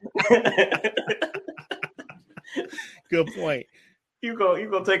slapped you. Good point. You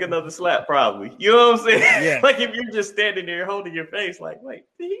gonna take another slap probably. You know what I'm saying? Yeah. Like if you're just standing there holding your face, like, wait,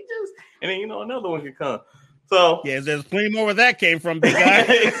 did he just? And then another one could come. So yeah, there's plenty more where that came from, big guy.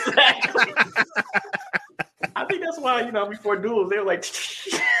 Exactly. I think that's why before duels they were like.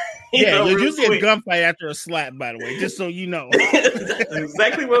 There's usually a gunfight after a slap, by the way, just so you know. That's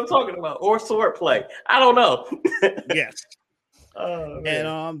exactly what I'm talking about. Or sword play. I don't know. Yes. Oh,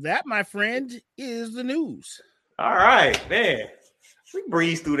 and that, my friend, is the news. All right, man. We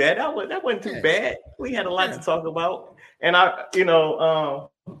breezed through that. That wasn't too bad. We had a lot to talk about. And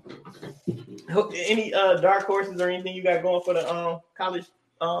any dark horses or anything you got going for the college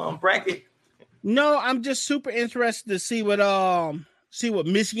bracket? No, I'm just super interested to see what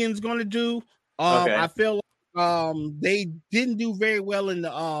Michigan's going to do. Okay. I feel like they didn't do very well in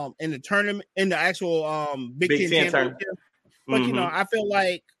the tournament, in the actual Big Ten championship. But I feel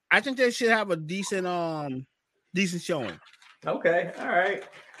like I think they should have a decent showing. Okay, all right.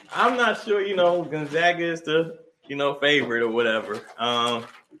 I'm not sure. Gonzaga is the favorite or whatever.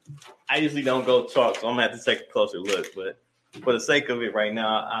 I usually don't go chalk, so I'm gonna have to take a closer look. But for the sake of it right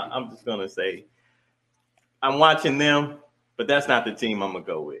now, I'm just gonna say I'm watching them. But that's not the team I'm gonna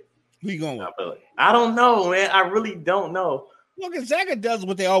go with. Who you going with? I don't know, man. I really don't know. Well, Gonzaga does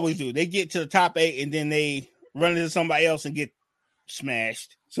what they always do. They get to the top 8 and then they run into somebody else and get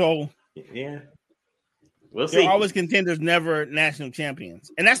smashed. So yeah, we'll see. They're always contenders, never national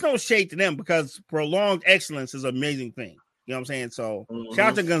champions, and that's no shade to them because prolonged excellence is an amazing thing. You know what I'm saying? So shout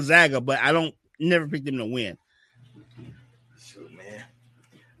out to Gonzaga, but I don't never pick them to win. Shoot, man.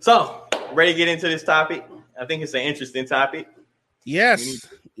 So ready to get into this topic? I think it's an interesting topic. Yes.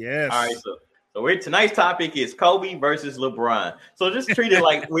 All right. So tonight's topic is Kobe versus LeBron. So just treat it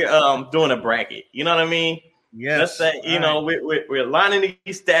like we're doing a bracket. You know what I mean? Yes. Let's say we're lining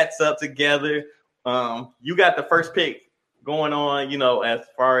these stats up together. You got the first pick going on. As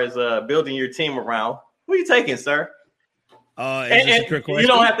far as building your team around. Who are you taking, sir? Is this a trick question?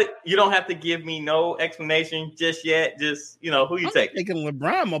 You don't have to give me no explanation just yet. Just who you taking? Taking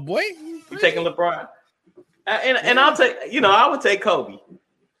LeBron, my boy. You taking LeBron? And I'll take, I would take Kobe.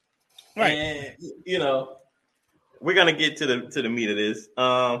 Right. And we're gonna get to the meat of this.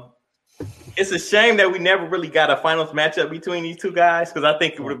 It's a shame that we never really got a finals matchup between these two guys because I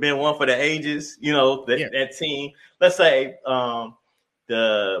think it would have been one for the ages. That team. Let's say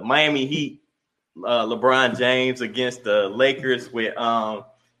the Miami Heat, LeBron James against the Lakers with Lamar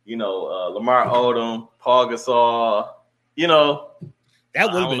Odom, Paul Gasol.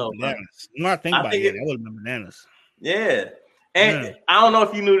 That would have been bananas. When I think about it, that would have been bananas. Yeah. And I don't know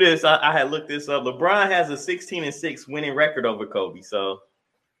if you knew this. I had looked this up. LeBron has a 16-6 winning record over Kobe. So,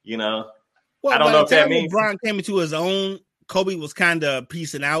 I don't know if that means LeBron came into his own. Kobe was kind of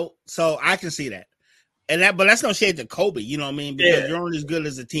piecing out. So I can see that. But that's no shade to Kobe. You know what I mean? Because you're only as good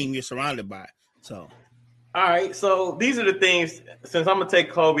as the team you're surrounded by. So. All right. So these are the things. Since I'm gonna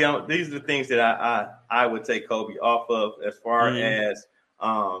take Kobe, these are the things that I would take Kobe off of as far as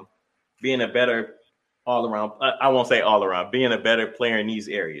being a better all around. I won't say all around. Being a better player in these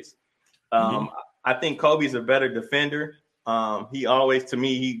areas. I think Kobe's a better defender. He always, to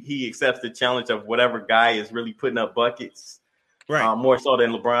me, he accepts the challenge of whatever guy is really putting up buckets, right? More so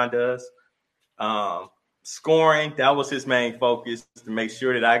than LeBron does. Scoring, that was his main focus, to make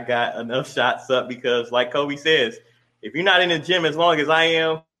sure that I got enough shots up because, like Kobe says, if you're not in the gym as long as I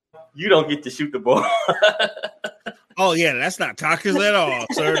am, you don't get to shoot the ball. Oh, yeah, that's not toxic at all,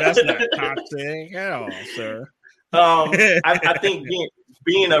 sir. That's not toxic at all, sir. I think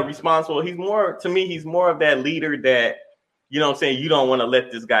being a responsible, he's more of that leader that, you know what I'm saying, you don't want to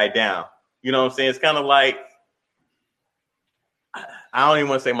let this guy down. You know what I'm saying? It's kind of like, I don't even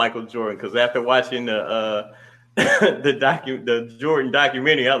want to say Michael Jordan, because after watching the Jordan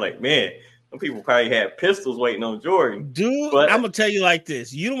documentary, I was like, man, some people probably had pistols waiting on Jordan. Dude, I'm going to tell you like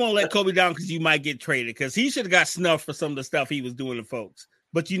this. You don't want to let Kobe down because you might get traded, because he should have got snuffed for some of the stuff he was doing to folks.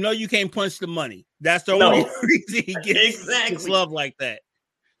 But you can't punch the money. That's the only reason he gets love like that.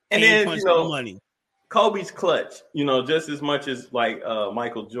 And then, the money. Kobe's clutch, just as much as like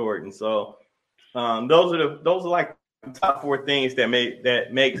Michael Jordan. So those are like top 4 things that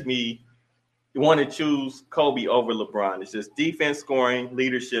makes me want to choose Kobe over LeBron. It's just defense, scoring,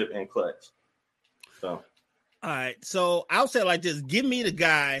 leadership, and clutch. So, all right. So I'll say like this: give me the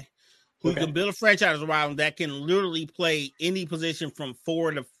guy who can build a franchise around that can literally play any position from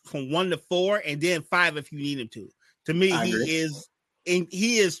 1 to 4, and then 5 if you need him to. To me,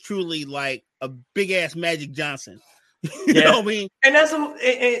 he is truly like a big ass Magic Johnson. You know what I mean? And that's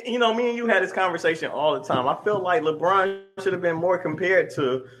you know, me and you had this conversation all the time. I feel like LeBron should have been more compared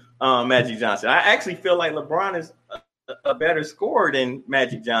to Magic Johnson. I actually feel like LeBron is a better scorer than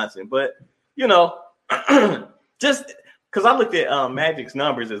Magic Johnson, but you know, just because I looked at Magic's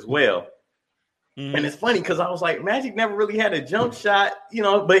numbers as well. Mm-hmm. And it's funny because I was like, Magic never really had a jump shot, you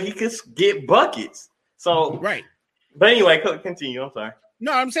know, but he could get buckets. So right. But anyway, continue. I'm sorry.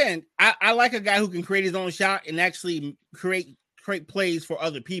 No, I'm saying I like a guy who can create his own shot and actually create plays for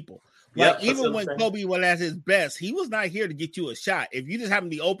other people. Like even when Kobe was at his best, he was not here to get you a shot. If you just happen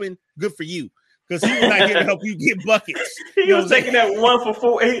to be open, good for you. Because he was not here to help you get buckets. He was taking that 1 for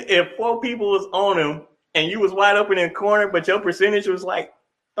 4. If 4 people was on him and you was wide open in the corner, but your percentage was like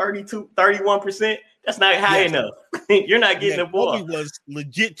 31%, that's not high enough. You're not getting the ball. Kobe was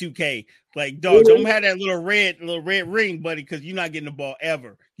legit 2K. Like, dog, don't have that little red ring, buddy, because you're not getting the ball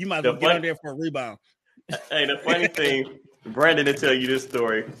ever. You might as well get on there for a rebound. Hey, the funny thing, Brandon will tell you this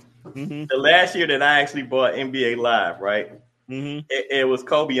story. Mm-hmm. The last year that I actually bought NBA Live, right? Mm-hmm. It was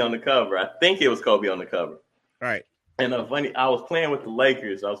Kobe on the cover. I think it was Kobe on the cover. Right. And funny, I was playing with the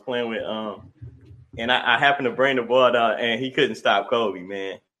Lakers. I was playing with and I happened to bring the ball down, and he couldn't stop Kobe,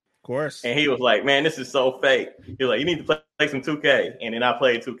 man. Of course. And he was like, man, this is so fake. He was like, you need to play some 2K. And then I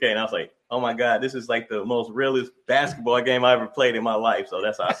played 2K, and I was like, oh my God, this is like the most realest basketball game I ever played in my life. So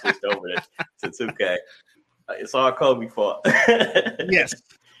that's how I switched over to 2K. It's all Kobe's fault. Yes.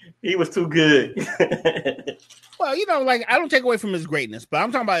 He was too good. Well, you know, like I don't take away from his greatness, but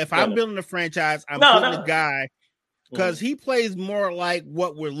I'm talking about if I'm building a franchise, I'm building a guy because he plays more like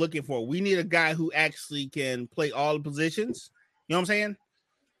what we're looking for. We need a guy who actually can play all the positions. You know what I'm saying?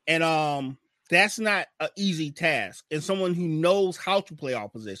 And that's not an easy task. And someone who knows how to play all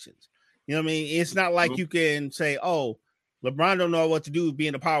positions. You know what I mean? It's not like you can say, oh, LeBron don't know what to do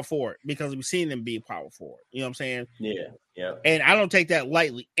being a power forward because we've seen him be a power forward. You know what I'm saying? Yeah, yeah. And I don't take that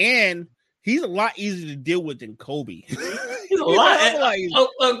lightly. And he's a lot easier to deal with than Kobe. He's a lot easier.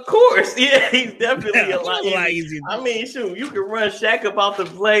 Of course. Yeah, he's definitely a lot easier. I mean, shoot, you can run Shaq up out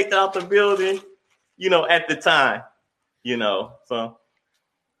the building, you know, at the time, you know, so.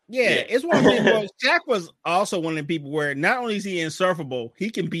 Yeah, it's one of the things. Shaq was also one of the people where not only is he insurfable, he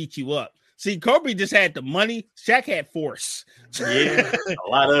can beat you up. See, Kobe just had the money. Shaq had force. Yeah, a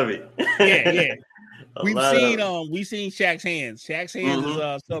lot of it. Yeah. We've seen Shaq's hands. Shaq's hands is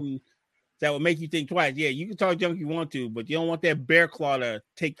something that would make you think twice. Yeah, you can talk junk if you want to, but you don't want that bear claw to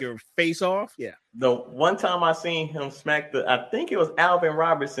take your face off. Yeah. The one time I seen him smack I think it was Alvin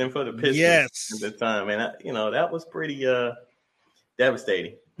Robertson for the Pistons at the time, and that was pretty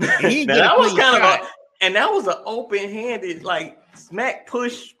devastating. That was kind of and that was an open-handed like smack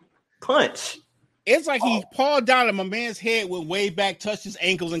push punch. It's like he paused down and my man's head went way back, touched his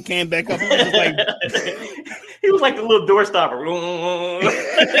ankles, and came back up. He was, like... he was like the little door stopper.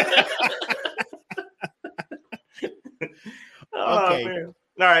 Okay. Man.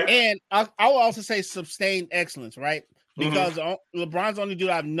 All right. And I will also say sustained excellence, right? Because LeBron's the only dude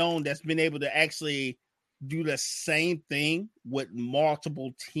I've known that's been able to actually do the same thing with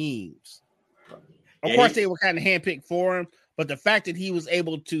multiple teams. Of course, they were kind of handpicked for him, but the fact that he was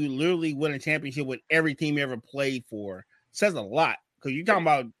able to literally win a championship with every team he ever played for says a lot. Because you're talking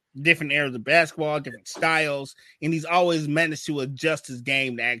about different eras of basketball, different styles, and he's always managed to adjust his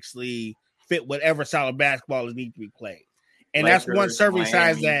game to actually fit whatever style of basketball is need to be played. And that's one serving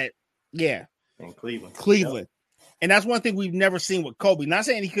size that, in Cleveland. Yep. And that's one thing we've never seen with Kobe. Not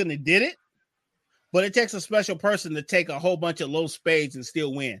saying he couldn't have did it, but it takes a special person to take a whole bunch of low spades and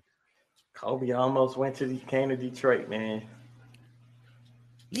still win. Kobe almost came to Detroit, man.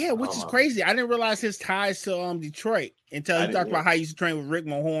 Yeah, which is crazy. I didn't realize his ties to Detroit until he talked about how he used to train with Rick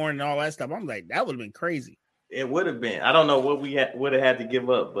Mahorn and all that stuff. I'm like, that would have been crazy. It would have been. I don't know what we would have had to give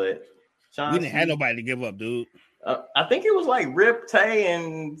up, but we didn't have nobody to give up, dude. I think it was like Rip, Tay,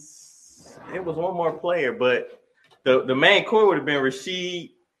 and it was one more player, but the main core would have been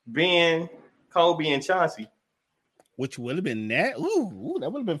Rasheed, Ben, Kobe, and Chauncey. Which would have been that. Ooh,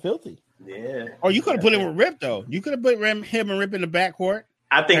 that would have been filthy. Yeah. Or you could have put him with Rip, though. You could have put him and Rip in the backcourt.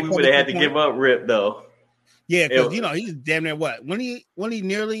 I think we would have had to give up Rip, though. Yeah, because he's damn near what? When he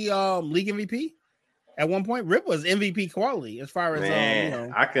nearly league MVP? At one point, Rip was MVP quality as far as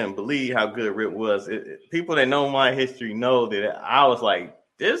I couldn't believe how good Rip was. People that know my history know that I was like,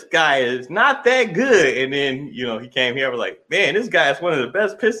 this guy is not that good. And then, he came here. I was like, man, this guy is one of the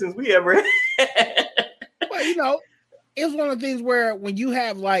best Pistons we ever had. Well, it's one of the things where when you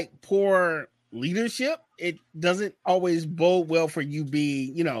have like poor leadership, it doesn't always bode well for you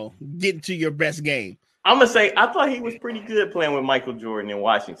getting to your best game. I'm going to say, I thought he was pretty good playing with Michael Jordan in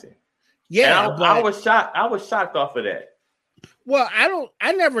Washington. Yeah, I was shocked. I was shocked off of that. Well,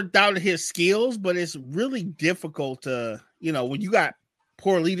 I never doubted his skills, but it's really difficult to, when you got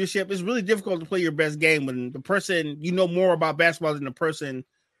poor leadership, it's really difficult to play your best game when the person more about basketball than the person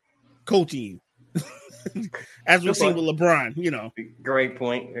coaching you. As we've seen with LeBron, Great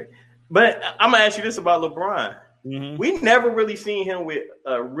point. But I'm gonna ask you this about LeBron. Mm-hmm. We never really seen him with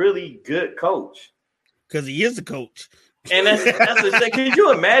a really good coach. Because he is a coach. And that's the thing. Could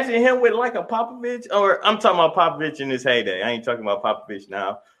you imagine him with like a Popovich? Or I'm talking about Popovich in his heyday. I ain't talking about Popovich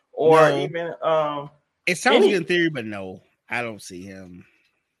now. Or even it sounds good in theory, but no, I don't see him.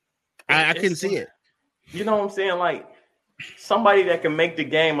 I couldn't see it. You know what I'm saying? Like somebody that can make the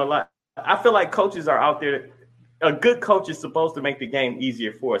game a lot. I feel like coaches are out there. A good coach is supposed to make the game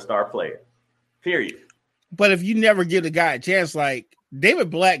easier for a star player. Period. But if you never give the guy a chance, like David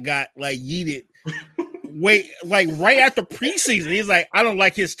Black got like yeeted. Right after preseason, he's like, I don't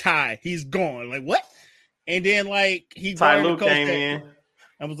like his tie. He's gone. Like what? And then like Ty Lue came in.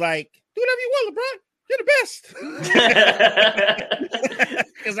 I was like, do whatever you want, LeBron. You're the best.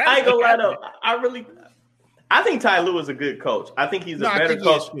 I ain't gonna lie though. I think Ty Lue is a good coach. I think he's a better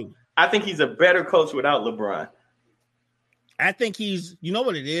coach. I think he's a better coach without LeBron. I think he's, you know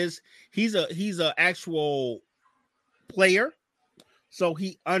what it is? He's a actual player. So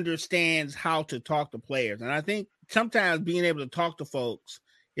he understands how to talk to players. And I think sometimes being able to talk to folks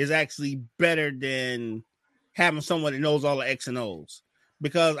is actually better than having someone that knows all the X and O's.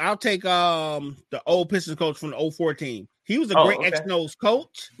 Because I'll take the old Pistons coach from the 2004 team. He was a great X and O's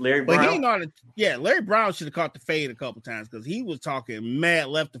coach. Larry Brown. But he ain't Larry Brown should have caught the fade a couple times because he was talking mad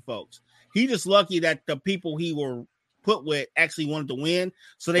left to folks. He just lucky that the people he were put with actually wanted to win.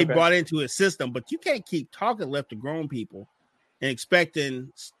 So they brought into his system. But you can't keep talking left to grown people and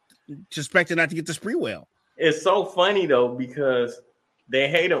expecting not to get the spree well. It's so funny though because they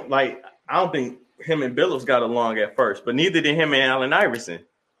hate him. Like I don't think him and Billups got along at first, but neither did him and Allen Iverson.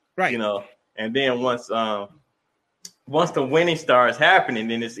 Right. And then once the winning starts happening,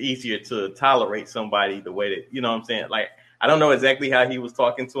 then it's easier to tolerate somebody the way that what I'm saying. Like I don't know exactly how he was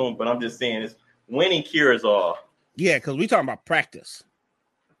talking to him, but I'm just saying it's winning cures all. Yeah, because we talking about practice.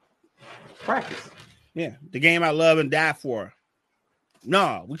 Practice. Yeah, the game I love and die for.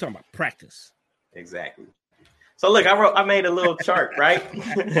 No, we talking about practice. Exactly. So look, I made a little chart, right?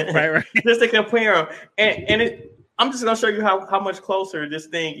 right. Just to compare them, and I'm just gonna show you how much closer this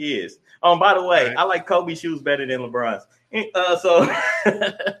thing is. By the way, I like Kobe's shoes better than LeBron's.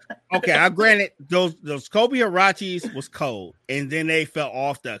 Okay, I granted those Kobe Hirachis was cold, and then they fell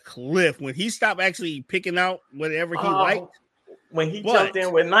off the cliff when he stopped actually picking out whatever he liked. When he jumped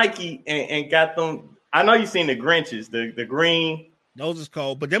in with Nike and got them. I know you've seen the Grinches, the green. Those is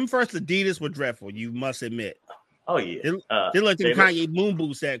cold, but them first Adidas were dreadful. You must admit. Oh yeah, they like them Kanye moon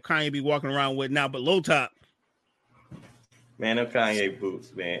boots that Kanye be walking around with now, but low top. Man, them Kanye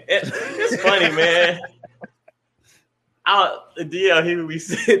boots, man. It's funny, man. DL we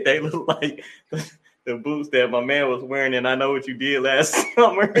said they look like the boots that my man was wearing, and I know what you did last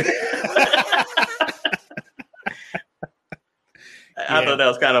summer. I thought that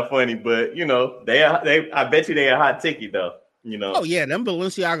was kind of funny, but they I bet you they a hot ticket though. Oh yeah, them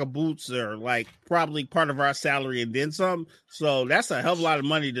Balenciaga boots are like probably part of our salary and then some. So that's a hell of a lot of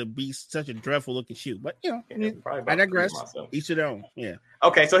money to be such a dreadful looking shoe. But I digress. Each of their own. Yeah.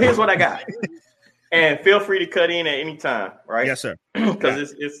 Okay, so here's what I got, and feel free to cut in at any time. Right? Yes, sir.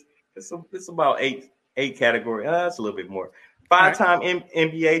 Because it's about eight category. That's a little bit more. 5-time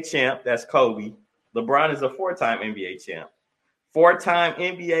NBA champ. That's Kobe. LeBron is a 4-time NBA champ. 4-time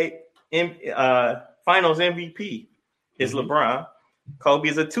NBA Finals MVP. Is LeBron. Kobe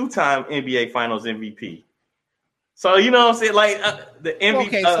is a 2-time NBA Finals MVP. So you know what I'm saying? Like the MVP.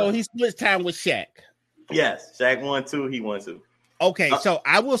 Okay, so he split time with Shaq. Yes, Shaq won 2. He won 2. Okay, so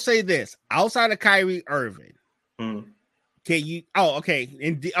I will say this: outside of Kyrie Irving, can you? Oh,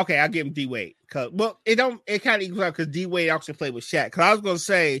 okay, okay, I'll give him D Wade. It kind of equals out because D Wade also played with Shaq. Because I was gonna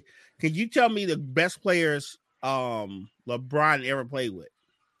say, can you tell me the best players LeBron ever played with?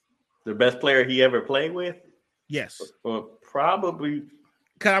 The best player he ever played with? Yes. Probably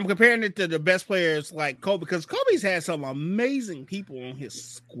because I'm comparing it to the best players like Kobe, because Kobe's had some amazing people on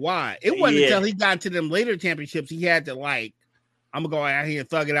his squad. It wasn't until he got to them later championships he had to like, I'm gonna go out here and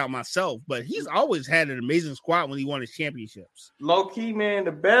thug it out myself. But he's always had an amazing squad when he won his championships. Low key, man,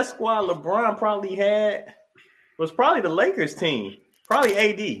 the best squad LeBron probably had was probably the Lakers team, probably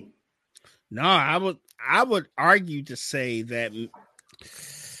AD. No, I would argue to say that.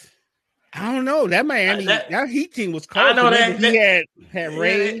 I don't know. That Miami, that Heat team was cold. I know that he had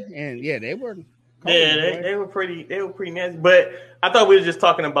Ray, and they were. They were pretty nasty. But I thought we were just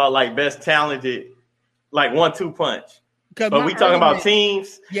talking about like best talented, like 1-2 punch. But we talking about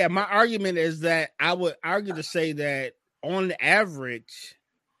teams. Yeah, my argument is that I would argue to say that on average,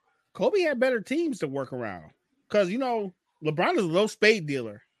 Kobe had better teams to work around. Because LeBron is a low spade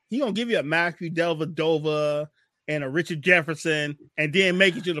dealer. He gonna give you a Matthew Dellavedova and a Richard Jefferson, and then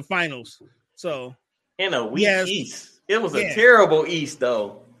make it to the finals. So in a weak East, it was a terrible East,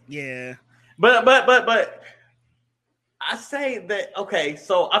 though. Yeah, but I say that okay.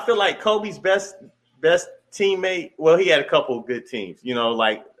 So I feel like Kobe's best teammate. Well, he had a couple of good teams,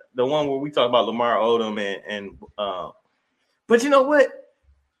 like the one where we talk about Lamar Odom and but you know what?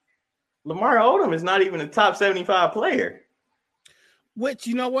 Lamar Odom is not even a top 75 player. Which,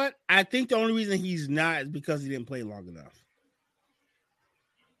 you know what? I think the only reason he's not is because he didn't play long enough.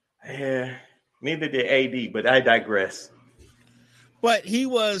 Yeah, neither did AD, but I digress. But he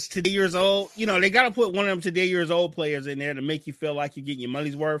was today years old. They got to put one of them today years old players in there to make you feel like you're getting your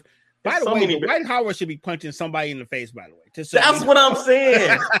money's worth. By the way, Dwight Howard should be punching somebody in the face, by the way. That's what I'm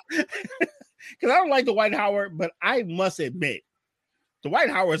saying. Because I don't like Dwight Howard, but I must admit, Dwight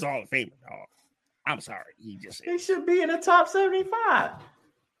Howard's Hall of Famer, dog. I'm sorry. He should be in the top 75.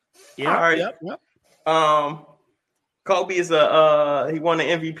 Yeah. All right. Yep. Kobe is he won the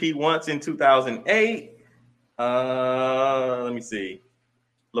MVP once in 2008. Let me see.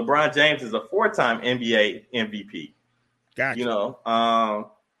 LeBron James is a 4-time NBA MVP. Gotcha.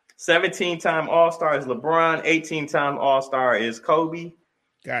 17-time All-Star is LeBron. 18-time All-Star is Kobe.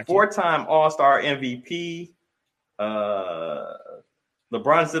 Gotcha. 4-time All-Star MVP.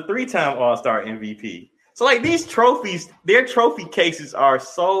 LeBron's the 3-time All-Star MVP. So, like, these trophies, their trophy cases are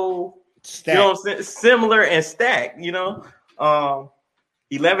so similar and stacked.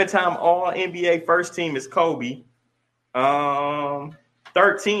 11-time All-NBA first team is Kobe. 13-time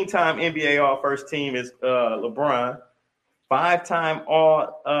NBA All-First Team is LeBron. 5-time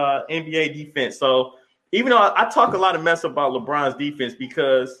All-NBA defense. So, even though I talk a lot of mess about LeBron's defense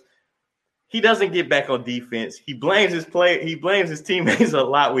because he doesn't get back on defense. He blames his teammates a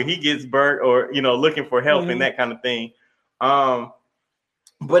lot when he gets burnt or, looking for help and that kind of thing. But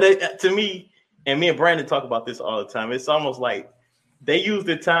to me, and me and Brandon talk about this all the time, it's almost like they use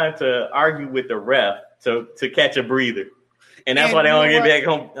the time to argue with the ref to catch a breather. And that's why they don't get back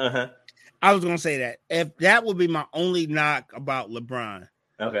home. Uh-huh. I was going to say that. If that would be my only knock about LeBron.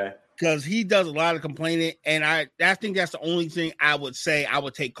 Okay. Because he does a lot of complaining, and I think that's the only thing I would say I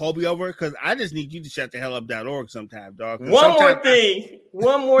would take Kobe over, because I just need you to shut the hell up.org sometime, dog. One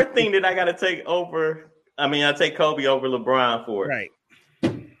more thing that I got to take over. I mean, I take Kobe over LeBron for. Right.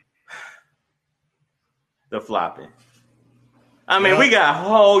 The flopping. I mean, we got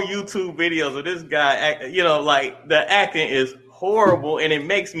whole YouTube videos of this guy, like the acting is horrible and it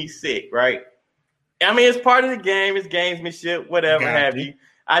makes me sick, right? I mean, it's part of the game, it's gamesmanship, whatever have you.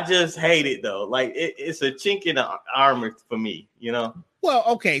 I just hate it though. Like it's a chink in the armor for me, Well,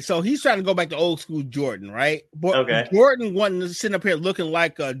 okay, so he's trying to go back to old school Jordan, right? But Jordan wasn't sitting up here looking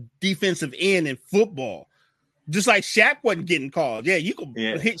like a defensive end in football. Just like Shaq wasn't getting called. Yeah, you could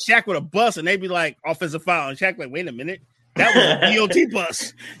hit Shaq with a bus and they'd be like offensive foul. And Shaq like, wait a minute. That was a DOT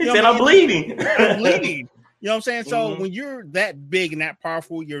bus. He said, I'm bleeding. I'm bleeding. You know what I'm saying? So when you're that big and that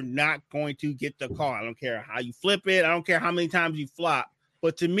powerful, you're not going to get the call. I don't care how you flip it. I don't care how many times you flop.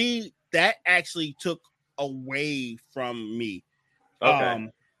 But to me, that actually took away from me.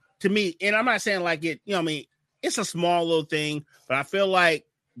 Okay. To me, and I'm not saying like it, it's a small little thing, but I feel like,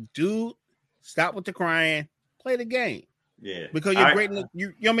 dude, stop with the crying, play the game. Yeah. Because you're great.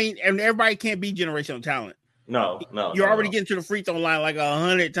 And everybody can't be generational talent. No. You're already getting to the free throw line like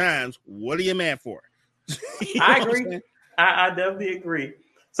 100 times. What are you mad for? I agree. I definitely agree.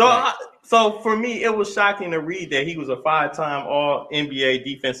 So, so for me, it was shocking to read that he was a 5-time All NBA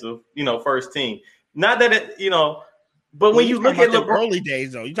defensive, first team. Not that it, but when you look at the early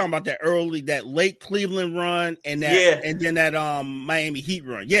days, though, you're talking about that late Cleveland run and then that Miami Heat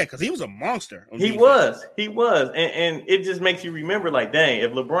run. Yeah, because he was a monster. He was, and it just makes you remember, like, dang,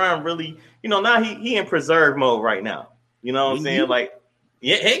 if LeBron really, now he in preserve mode right now. You know what I'm saying? Like,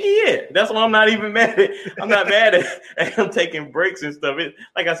 Yeah, heck yeah. That's why I'm not even mad at. I'm not mad at him taking breaks and stuff.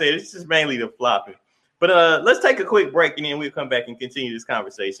 Like I said, it's just mainly the flopping. But let's take a quick break and then we'll come back and continue this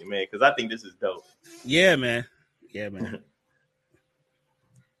conversation, man, because I think this is dope. Yeah, man. Yeah, man.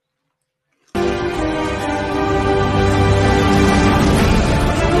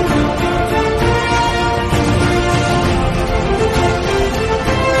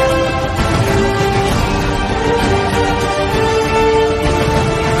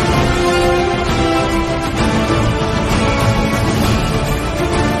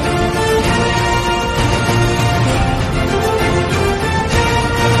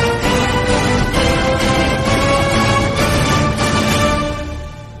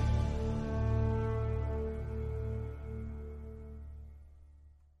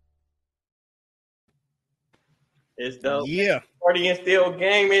 It's dope. Yeah. Party and Still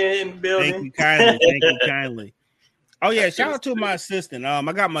Gaming in the building. Thank you kindly. Thank you kindly. Oh yeah, shout out to my assistant. I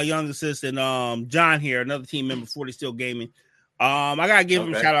got my young assistant, John here, another team member, 40 Still Gaming. I gotta give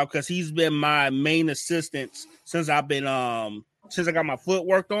him a shout out because he's been my main assistant since I've been since I got my foot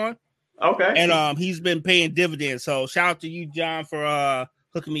worked on. Okay. And he's been paying dividends. So shout out to you, John, for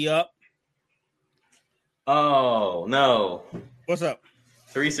hooking me up. Oh no. What's up?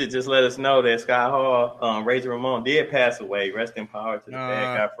 Teresa just let us know that Sky Hall, Razor Ramon did pass away. Rest in power to the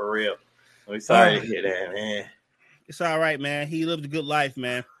bad guy for real. We're sorry to hear that, man. It's all right, man. He lived a good life,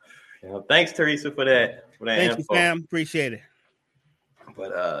 man. Yeah, thanks, Teresa, for that. Thank you, fam. Appreciate it.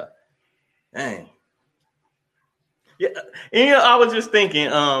 But dang. Yeah, and, I was just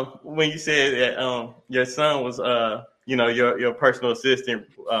thinking, when you said that your son was your personal assistant,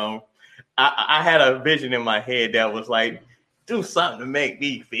 I had a vision in my head that was like, do something to make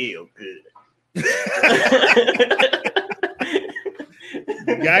me feel good.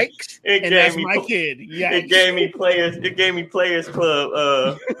 Yikes! And that's my kid. Yikes. It gave me players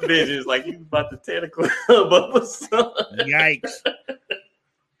club visions, like you about to tear the club up or something. Yikes!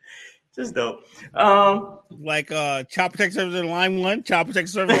 Just dope. Like child protection service in line 1, child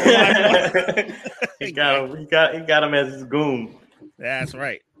protection service in line 1. He got him as his goon. That's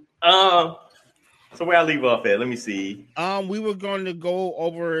right. So where I leave off at? Let me see. We were going to go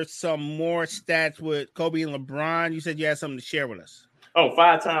over some more stats with Kobe and LeBron. You said you had something to share with us. Oh,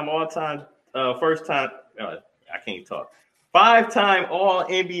 5-time all-time, first time. I can't talk. 5-time all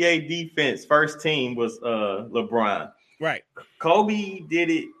NBA defense first team was LeBron. Right. Kobe did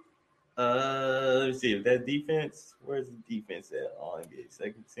it. Let's see if that defense. Where's the defense at? All NBA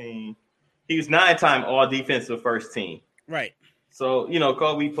second team. He was 9-time all defensive first team. Right. So,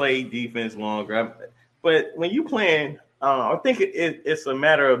 Kobe played defense longer. But when you playing, I think it's a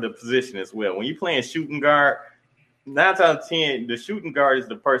matter of the position as well. When you're playing shooting guard, 9 out of 10, the shooting guard is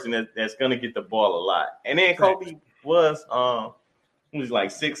the person that's going to get the ball a lot. And then Kobe was like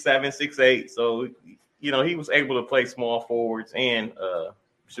 6'7", 6'8". So, he was able to play small forwards and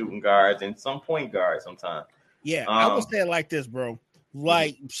shooting guards and some point guards sometimes. Yeah, I would say it like this, bro.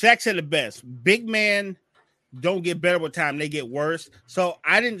 Like, Shaq said it best. Big man don't get better with time, they get worse. So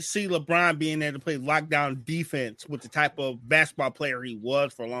I didn't see LeBron being there to play lockdown defense with the type of basketball player he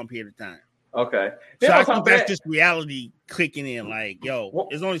was for a long period of time. Okay. So I think that's just reality clicking in. Like,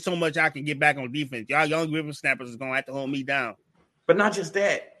 there's only so much I can get back on defense. Y'all young whippersnappers is going to have to hold me down. But not just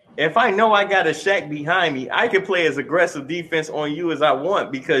that. If I know I got a Shaq behind me, I can play as aggressive defense on you as I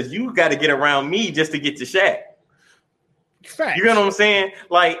want because you got to get around me just to get to Shaq. Fact. You know what I'm saying?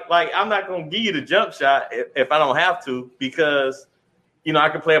 Like I'm not gonna give you the jump shot if I don't have to because I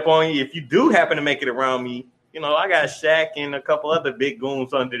can play up on you. If you do happen to make it around me, I got Shaq and a couple other big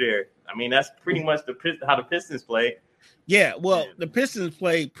goons under there. I mean, that's pretty much how the Pistons play. Yeah, well, the Pistons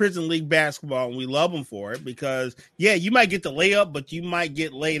play prison league basketball, and we love them for it because, you might get the layup, but you might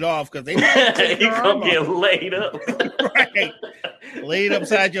get laid off because they gonna get laid up, right? Laid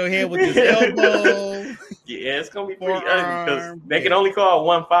upside your head with his elbow. Yeah, it's gonna be pretty ugly because they can only call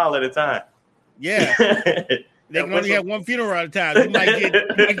one foul at a time. Yeah, they can only have one funeral at a time. You might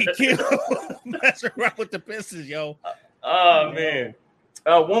get killed. Mess around with the Pistons, yo. Oh man.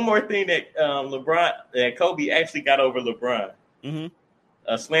 One more thing that Kobe actually got over LeBron. Mm-hmm.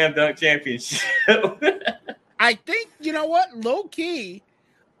 A slam dunk championship. I think, low key,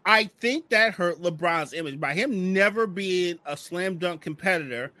 I think that hurt LeBron's image by him never being a slam dunk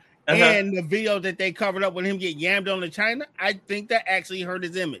competitor. And the video that they covered up with him get yammed on to China, I think that actually hurt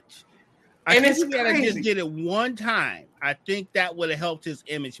his image. I think if he had just did it one time, I think that would have helped his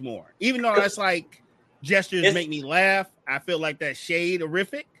image more. Even though that's like gestures make me laugh, I feel like that shade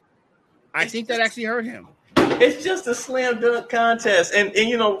horrific. I think that actually hurt him. It's just a slam dunk contest. And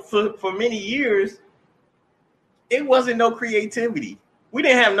for many years, it wasn't no creativity. we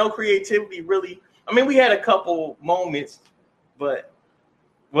didn't have no creativity really. I mean, we had a couple moments, but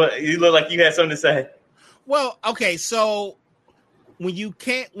you look like you had something to say. Well, okay, so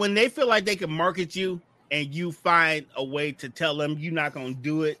when they feel like they can market you and you find a way to tell them you're not going to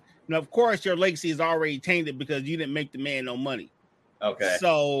do it, and of course your legacy is already tainted because you didn't make the man no money. Okay.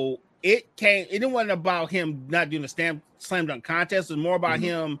 So it wasn't about him not doing the slam dunk contest. It was more about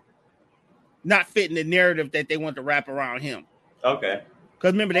him not fitting the narrative that they want to wrap around him. Okay.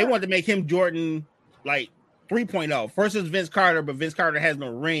 Because remember, they wanted to make him Jordan like 3.0 versus Vince Carter, but Vince Carter has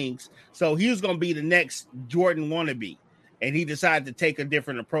no rings. So he was going to be the next Jordan wannabe. And he decided to take a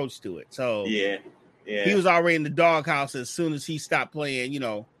different approach to it. So yeah. He was already in the doghouse as soon as he stopped playing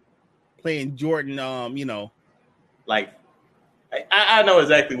Jordan, Like, I know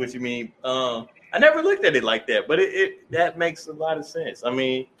exactly what you mean. I never looked at it like that, but that makes a lot of sense. I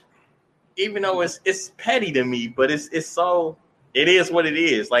mean, even though it's petty to me, but it is what it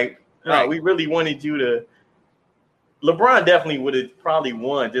is. Like, right. We really wanted you to. LeBron definitely would have probably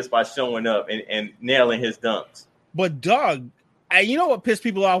won just by showing up and nailing his dunks. But Doug, you know what pissed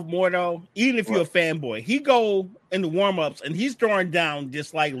people off more though? Even if you're a fanboy, he go in the warm-ups and he's throwing down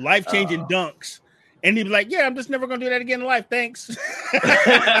just like life-changing dunks. And he'd be like, yeah, I'm just never going to do that again in life. Thanks.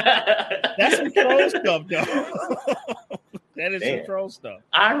 That's some troll stuff, though. That is some troll stuff.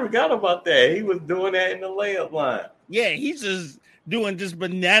 I forgot about that. He was doing that in the layup line. Yeah, he's just doing just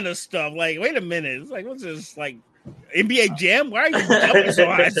banana stuff. Like, wait a minute. It's like, what's this, like, NBA Jam? Why are you jumping so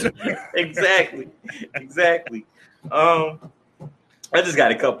high? Exactly. I just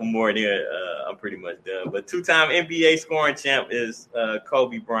got a couple more there. I'm pretty much done. But 2-time NBA scoring champ is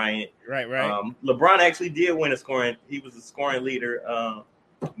Kobe Bryant. Right. LeBron actually did win a scoring. He was a scoring leader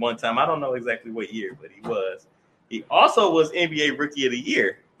one time. I don't know exactly what year, but he was. He also was NBA Rookie of the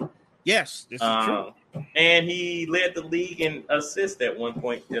Year. Yes, this is true. And he led the league in assists at one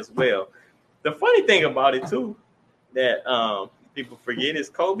point as well. The funny thing about it, too, that people forget is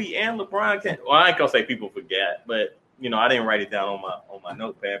Kobe and LeBron I ain't going to say people forget, but I didn't write it down on my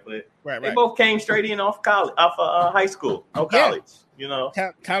notepad, but they both came straight in off high school, college.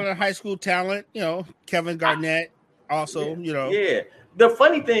 Talent, high school talent. Kevin Garnett also. Yeah. The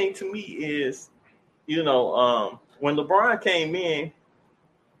funny thing to me is, when LeBron came in,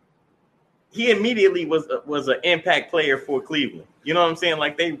 he immediately was an impact player for Cleveland. You know what I'm saying?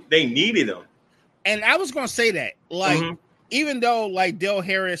 Like they needed him. And I was going to say that, even though like Del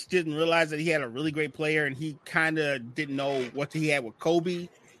Harris didn't realize that he had a really great player and he kind of didn't know what he had with Kobe,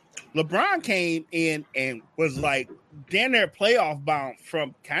 LeBron came in and was like damn near playoff bound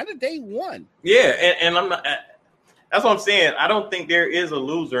from kind of day one. Yeah, and I'm not. That's what I'm saying. I don't think there is a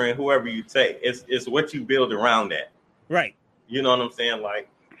loser in whoever you take. It's what you build around that. Right. You know what I'm saying? Like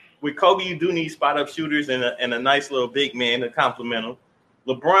with Kobe, you do need spot up shooters and a nice little big man to complement him.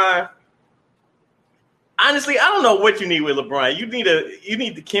 LeBron. Honestly, I don't know what you need with LeBron. You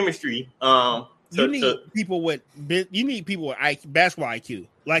need the chemistry. You need people with basketball IQ.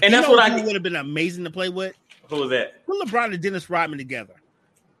 Like, and that's what I would have been amazing to play with. Who was that? Put LeBron and Dennis Rodman together.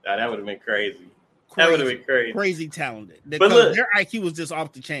 That would have been crazy. That would have been crazy. Crazy talented. But look, their IQ was just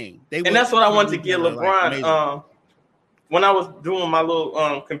off the chain. And that's what I wanted to give LeBron. When I was doing my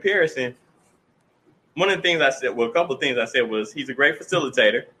little comparison, one of the things I said, a couple of things I said was he's a great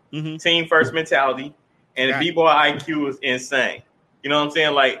facilitator, team first mentality. And the B-boy IQ is insane. You know what I'm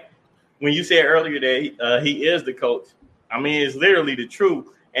saying? Like when you said earlier that he is the coach, I mean, it's literally the truth.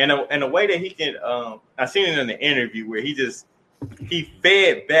 And the way that he can, I seen it in the interview where he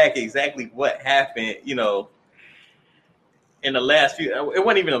fed back exactly what happened, in the last few, it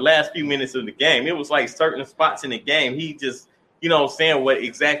wasn't even the last few minutes of the game. It was like certain spots in the game. He just, saying what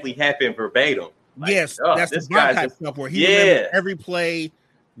exactly happened verbatim. Like, yes, that's the type stuff where he remembers every play,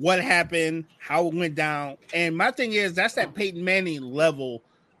 what happened, how it went down. And my thing is, that's that Peyton Manning level.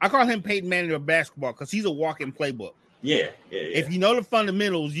 I call him Peyton Manning of basketball because he's a walking playbook. Yeah. If you know the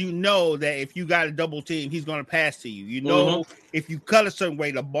fundamentals, you know that if you got a double team, he's going to pass to you. You know, if you cut a certain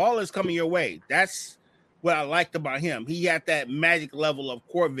way, the ball is coming your way. That's what I liked about him. He had that magic level of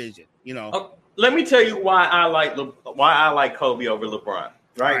court vision, Let me tell you why I like Kobe over LeBron,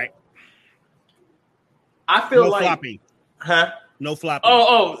 right? I feel like floppy. Huh? No flopping.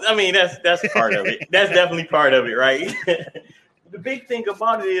 Oh, I mean, that's part of it. That's definitely part of it, right? The big thing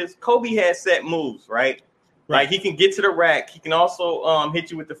about it is Kobe has set moves, right? Like he can get to the rack. He can also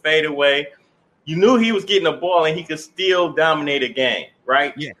hit you with the fadeaway. You knew he was getting a ball and he could still dominate a game,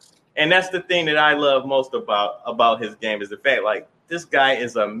 right? Yes. And that's the thing that I love most about his game is the fact, like, this guy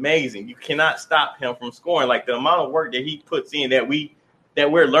is amazing. You cannot stop him from scoring. Like the amount of work that he puts in that we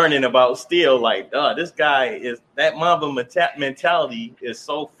that we're learning about still. Like, this guy is that Mamba mentality is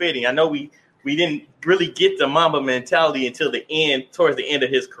so fitting. I know we didn't really get the Mamba mentality until towards the end of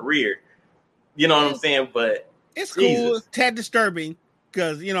his career. You know what I'm saying? But it's cool. It's tad disturbing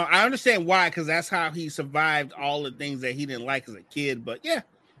because, I understand why, because that's how he survived all the things that he didn't like as a kid. But yeah, a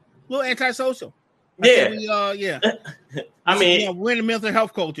little antisocial. Yeah. I mean, we're in the mental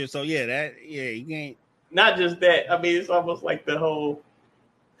health culture. So you can't. Not just that. I mean, it's almost like the whole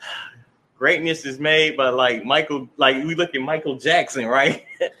greatness is made by like Michael. Like we look at Michael Jackson, right?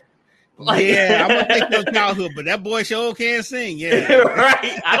 I'm gonna take no childhood, but that boy sure can sing. Yeah,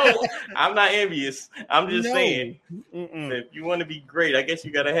 right. I'm not envious. I'm just saying, if you want to be great, I guess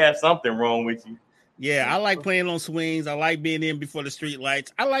you got to have something wrong with you. Yeah, I like playing on swings. I like being in before the street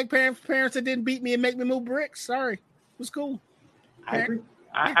lights. I like parents that didn't beat me and make me move bricks. Sorry, it was cool. I agree.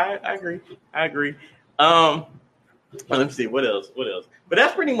 I agree. Let me see what else. But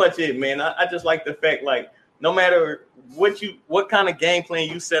that's pretty much it, man. I just like the fact, like, no matter what kind of game plan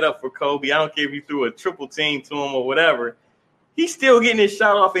you set up for Kobe, I don't care if you threw a triple team to him or whatever, he's still getting his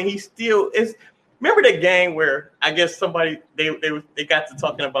shot off, and he still is. Remember the game where I guess somebody they got to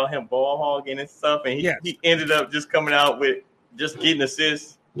talking about him ball hogging and stuff, and he ended up just coming out with just getting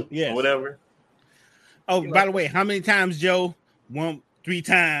assists, or whatever. Oh, by the way, how many times, Joe? 3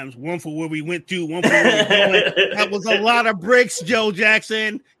 times. One for where we went to, one for where we going. That was a lot of bricks, Joe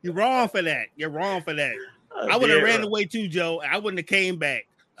Jackson. You're wrong for that. I would have ran away too, Joe. I wouldn't have came back.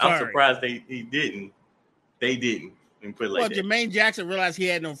 Sorry. I'm surprised they didn't. They didn't. Put it like that. Jermaine Jackson realized he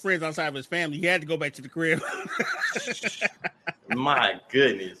had no friends outside of his family. He had to go back to the crib. My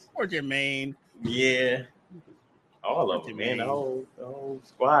goodness. Poor Jermaine. Yeah. All of them, man. The whole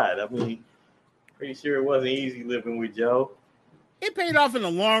squad. I mean, pretty sure it wasn't easy living with Joe. It paid off in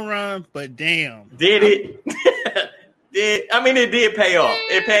the long run, but damn. Did it? It did pay off.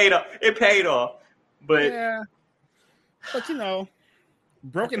 It paid off. But yeah. But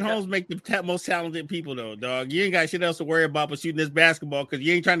broken homes make the most talented people, though, dog. You ain't got shit else to worry about but shooting this basketball because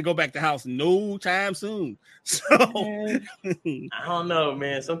you ain't trying to go back to the house no time soon. So I don't know,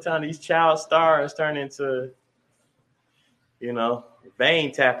 man. Sometimes these child stars turn into,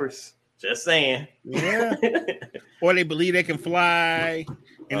 vein tappers. Just saying. Yeah. Or they believe they can fly,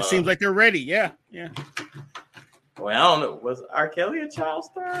 and it seems like they're ready. Yeah. Well, I don't know. Was R. Kelly a child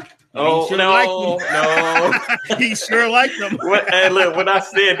star? No. He sure liked them. Look, when I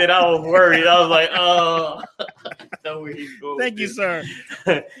said that, I was worried. I was like, know where he's going. Thank you, sir.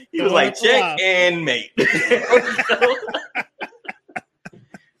 He was like, check and mate.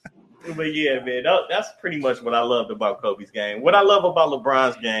 But yeah, man, that's pretty much what I loved about Kobe's game. What I love about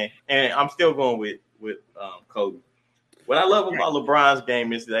LeBron's game, and I'm still going with Kobe. What I love about LeBron's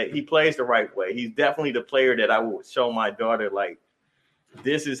game is that he plays the right way. He's definitely the player that I would show my daughter, like,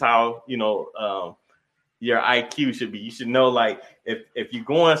 this is how, your IQ should be. You should know, like, if you're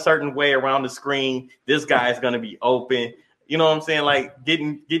going a certain way around the screen, this guy is going to be open. You know what I'm saying? Like,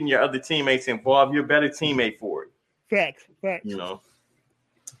 getting your other teammates involved. You're a better teammate for it. Facts.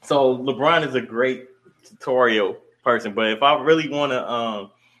 So LeBron is a great tutorial person. But if I really want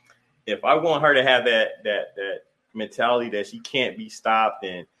to, if I want her to have that mentality that she can't be stopped,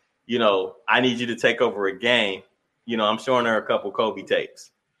 and I need you to take over a game, I'm showing her a couple Kobe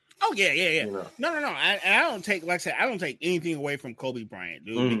tapes. Oh yeah. No. I don't take, like I said, I don't take anything away from Kobe Bryant,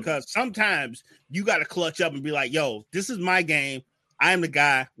 dude, because sometimes you got to clutch up and be like, yo, this is my game. I am the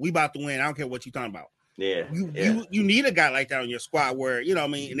guy. We about to win. I don't care what you're talking about. Yeah. You need a guy like that on your squad where,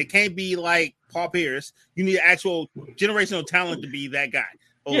 and it can't be like Paul Pierce. You need actual generational talent to be that guy.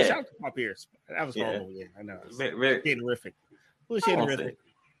 Oh, shout out to Paul Pierce. That was horrible. Yeah, I know. Very terrific. It was terrific.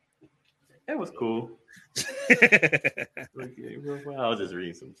 That was cool. I was just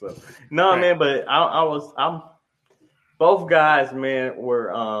reading some stuff. No, man, but I'm both guys, man,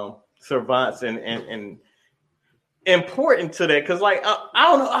 were savants and important to that, because, like, I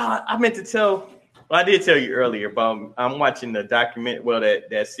don't know. I meant to tell. Well, I did tell you earlier, but I'm watching the document. Well,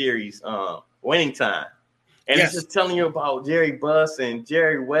 that series, Winning Time. And it's just telling you about Jerry Buss and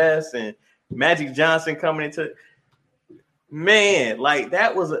Jerry West and Magic Johnson coming into. Man, like,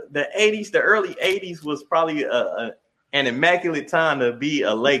 that was the 80s. The early 80s was probably an immaculate time to be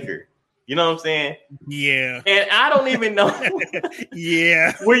a Laker. You know what I'm saying? Yeah. And I don't even know.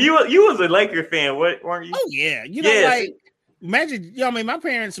 Yeah. Were you was a Laker fan? Weren't you? Oh yeah. Like, Magic. My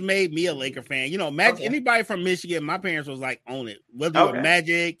parents made me a Laker fan. Magic. Anybody from Michigan, my parents was like, own it. Whether you're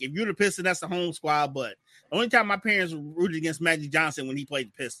Magic, if you're the Pistons, that's the home squad. But the only time my parents rooted against Magic Johnson when he played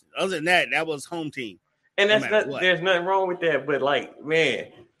the Pistons. Other than that, that was home team. And there's nothing wrong with that. But, like, man,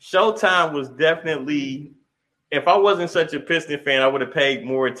 Showtime was definitely if I wasn't such a Piston fan, I would have paid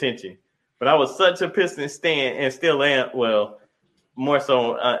more attention. But I was such a Piston stan and still am. Well, more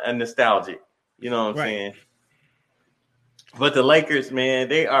so a nostalgic. You know what I'm saying? But the Lakers, man,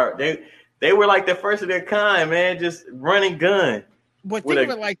 they were like the first of their kind, man, just running gun. But think of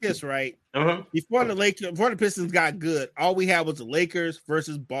it like this, right? Before the Pistons got good, all we had was the Lakers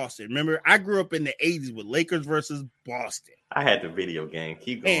versus Boston. Remember, I grew up in the 80s with Lakers versus Boston. I had the video game.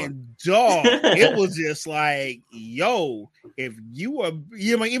 Keep going. And dog, it was just like, yo, if you were,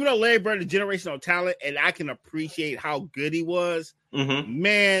 even though Larry Bird is generational talent, and I can appreciate how good he was,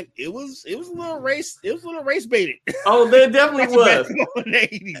 man, it was a little race. It was a little race baited. Oh, there definitely was. In the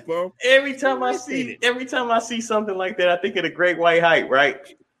 80s, bro. Every time I see something like that, I think of the Great White Hype, right?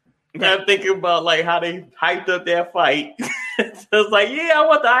 I'm thinking about like how they hyped up that fight. It's like, yeah, I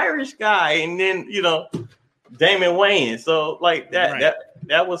want the Irish guy, and then Damon Wayans. So like that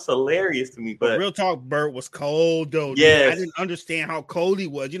was hilarious to me. But real talk, Bert was cold though. Yes. I didn't understand how cold he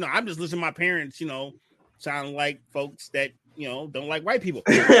was. I'm just listening to my parents, sounding like folks that don't like white people.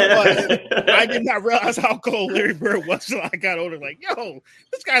 But I did not realize how cold Larry Bird was until I got older. Like, yo,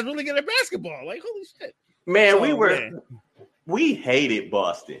 this guy's really good at basketball. Like, holy shit. Man, we hated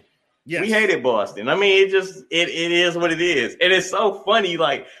Boston. Yes. We hated Boston. I mean, it is what it is. And it's so funny,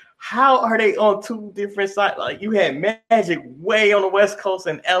 like, how are they on two different sides? Like, you had Magic way on the West Coast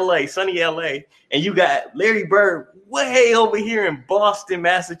in LA, sunny LA, and you got Larry Bird way over here in Boston,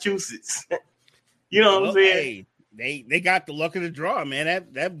 Massachusetts. You know what I'm saying? Hey, they got the luck of the draw, man.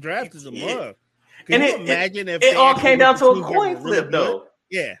 That draft is a mug. Can you imagine if it all came down to a coin flip, though?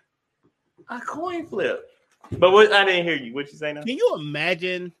 Yeah. A coin flip. But I didn't hear you. What you say now? Can you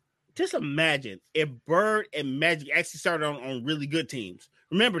imagine? Just imagine if Bird and Magic actually started on really good teams.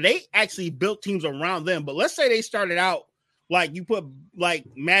 Remember, they actually built teams around them. But let's say they started out like you put like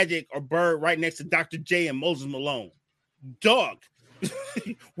Magic or Bird right next to Dr. J and Moses Malone. Dog.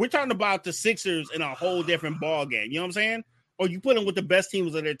 We're talking about the Sixers in a whole different ball game. You know what I'm saying? Or you put them with the best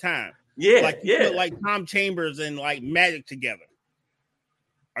teams of their time. Yeah, like you put like Tom Chambers and like Magic together.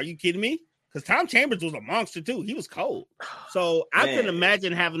 Are you kidding me? Because Tom Chambers was a monster too. He was cold. So I can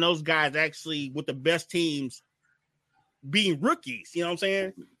imagine having those guys actually with the best teams being rookies. You know what I'm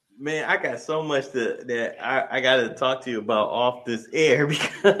saying? Man, I got so much that I got to talk to you about off this air because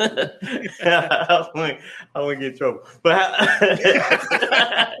I won't get in trouble. But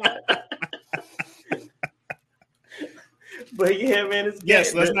but yeah, man,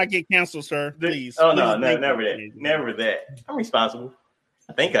 let's not get canceled, sir. Please. Oh no, never that. Never that. I'm responsible.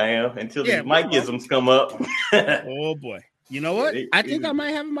 I think I am until these Mike-isms come up. Oh boy. You know what? I think I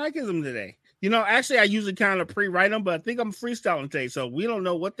might have a Mike-ism today. Actually, I usually kind of pre-write them, but I think I'm freestyling today, so we don't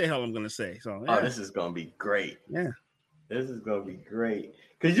know what the hell I'm going to say. So, Oh, this is going to be great. Yeah. This is going to be great.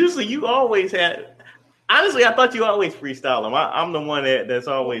 Because usually you always had... Honestly, I thought you always freestyle them. I'm the one that's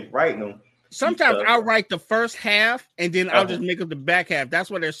always writing them. Sometimes I'll write the first half, and then I'll just make up the back half. That's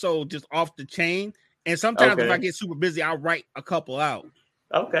where they're so just off the chain. And sometimes if I get super busy, I'll write a couple out.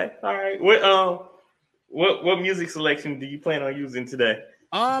 Okay. All right. What music selection do you plan on using today?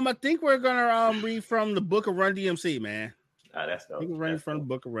 I think we're gonna read from the book of Run DMC, man. That's dope. I think we're running from the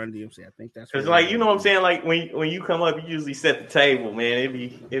book of Run DMC. I think that's because, like, you know what I'm saying. Like when you come up, you usually set the table, man. It'd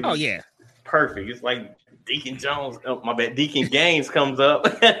be perfect. It's like Deacon Jones. Oh, my bad. Deacon Gaines comes up.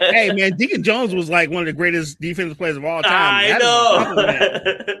 Hey, man, Deacon Jones was like one of the greatest defensive players of all time. I know.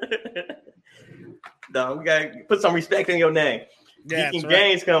 No, we gotta put some respect in your name. Yeah, Deacon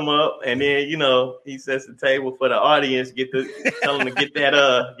Gaines come up, and then he sets the table for the audience. Tell them to get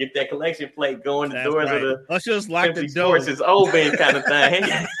that collection plate going. The doors of the let's just lock the door. Sports is open, kind of thing.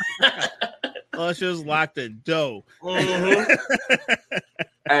 Let's just lock the door. Mm-hmm.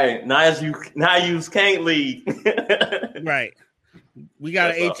 Hey, now you can't leave. Right. We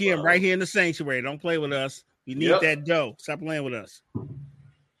got an ATM right here in the sanctuary. Don't play with us. You need that dough. Stop playing with us.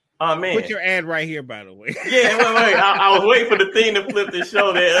 Oh man! Put your ad right here, by the way. Yeah, wait. I was waiting for the thing to flip to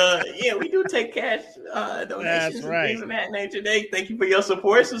show that. We do take cash donations. That's right. Things of that nature. Today, thank you for your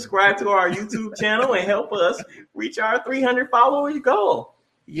support. Subscribe to our YouTube channel and help us reach our 300 followers goal.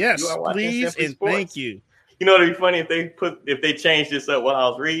 Yes, please and thank you. You know, it'd be funny if they changed this up while I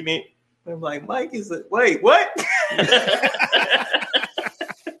was reading it. I'm like, Mike wait, what?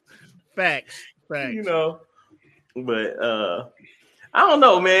 Facts. But I don't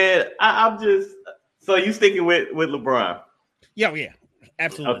know, man. I'm just so you sticking with LeBron. Yeah,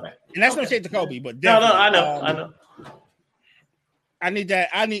 absolutely. Okay. And that's no shade to Kobe, but no, I know. I need that.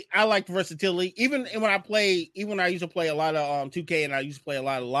 I like versatility. Even when I used to play a lot of 2K and I used to play a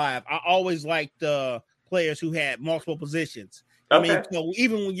lot of live, I always liked players who had multiple positions. I mean, so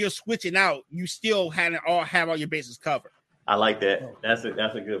even when you're switching out, you still have all your bases covered. I like that. That's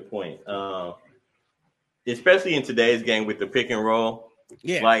a good point. Especially in today's game with the pick and roll.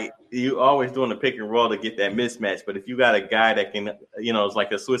 Yeah. Like you always doing the pick and roll to get that mismatch. But if you got a guy that can, it's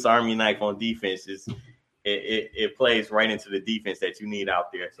like a Swiss Army knife on defenses, it plays right into the defense that you need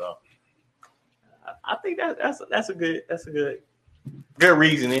out there. So I think that's a good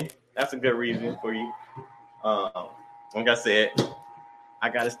reasoning. That's a good reasoning for you. Like I said, I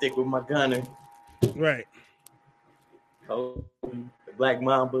got to stick with my gunner. Right. The Black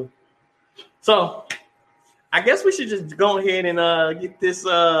Mamba. So I guess we should just go ahead and get this.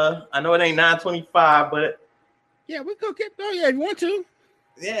 I know it ain't 9:25, but yeah, we could get. Oh yeah, if you want to.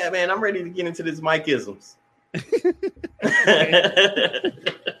 Yeah, man, I'm ready to get into this Mike-isms.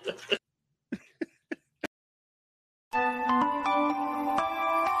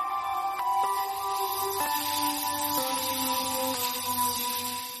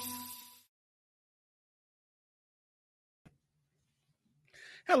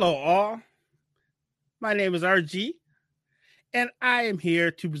 Hello, all. My name is RG, and I am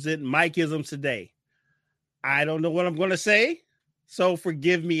here to present Mike-isms today. I don't know what I'm going to say, so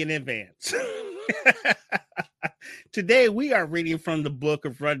forgive me in advance. Today, we are reading from the book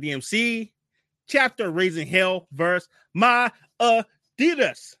of Run DMC, chapter Raising Hell, verse My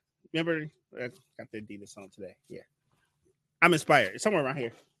Adidas. Remember, I got the Adidas on today. Yeah. I'm inspired. It's somewhere around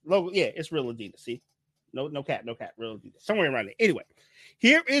here. Logo, yeah, it's real Adidas. See? No cat, real Adidas. Somewhere around there. Anyway,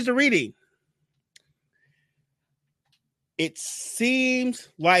 here is the reading. It seems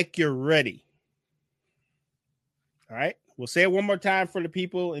like you're ready. All right. We'll say it one more time for the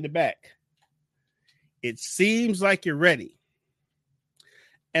people in the back. It seems like you're ready.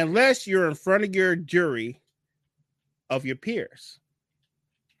 Unless you're in front of your jury of your peers.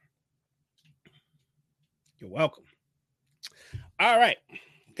 You're welcome. All right.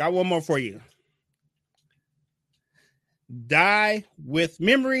 Got one more for you. Die with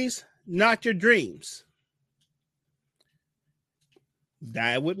memories, not your dreams.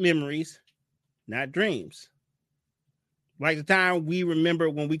 Die with memories, not dreams. Like the time we remember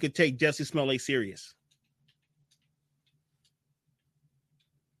when we could take Jussie Smollett serious.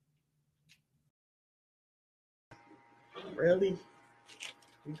 Really?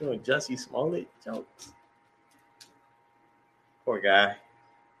 You doing Jussie Smollett jokes? Poor guy.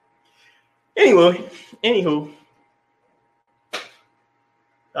 Anywho.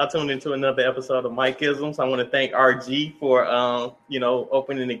 I tuned into another episode of Mike-isms. I want to thank RG for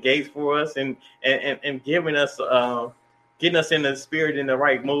opening the gates for us and giving us getting us in the spirit, in the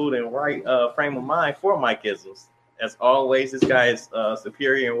right mood and right frame of mind for Mike-isms. As always, this guy is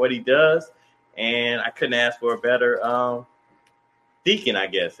superior in what he does, and I couldn't ask for a better deacon, I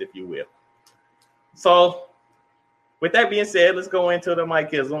guess, if you will. So, with that being said, let's go into the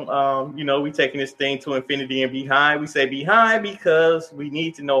Mike-ism. We taking this thing to infinity and behind. We say behind because we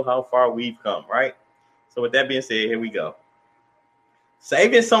need to know how far we've come, right? So with that being said, here we go.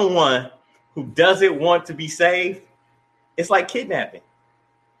 Saving someone who doesn't want to be saved, it's like kidnapping.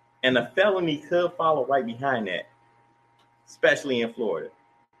 And a felony could follow right behind that, especially in Florida.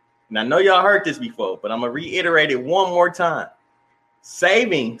 And I know y'all heard this before, but I'm going to reiterate it one more time.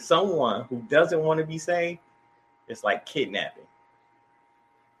 Saving someone who doesn't want to be saved, it's like kidnapping,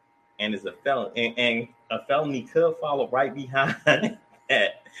 and it's a felony, and a felony could follow right behind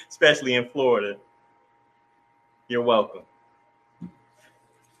that, especially in Florida. You're welcome.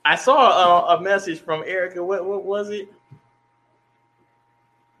 I saw a message from Erica. What was it?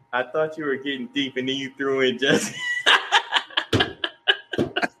 I thought you were getting deep, and then you threw in just.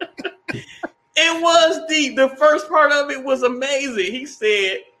 It was deep. The first part of it was amazing. He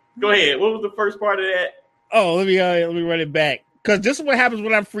said, "Go ahead." What was the first part of that? Oh, let me run it back. Because this is what happens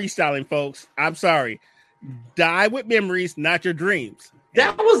when I'm freestyling, folks. I'm sorry. Die with memories, not your dreams.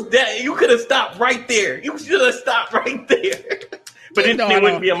 That was that. You could have stopped right there. You should have stopped right there. But it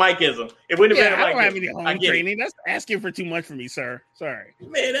wouldn't be a Mike-ism. It wouldn't have been a Mike-ism. I don't have any home training. That's asking for too much for me, sir. Sorry.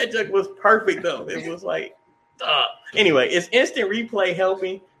 Man, that joke was perfect, though. It was like, Anyway, is instant replay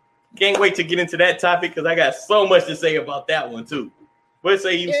helping? Can't wait to get into that topic because I got so much to say about that one, too. What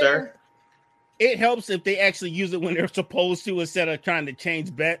say you, sir? It helps if they actually use it when they're supposed to instead of trying to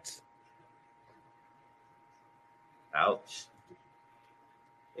change bets. Ouch.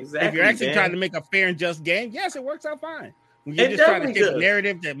 Exactly. If you're actually trying to make a fair and just game, yes, it works out fine. When you're just trying to take a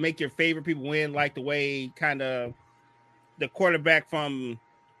narrative that make your favorite people win, like the way kind of the quarterback from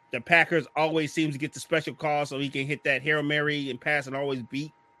the Packers always seems to get the special call so he can hit that Hail Mary and pass and always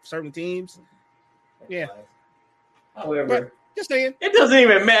beat certain teams. Yeah. However, just saying. It doesn't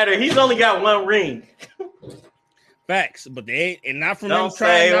even matter. He's only got one ring. Facts, but they ain't, and not from don't them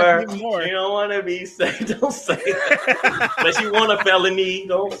trying her. Not more. She don't want to be saved. Don't save her. But she want a felony.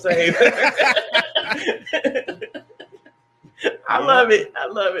 Don't save her. I love it.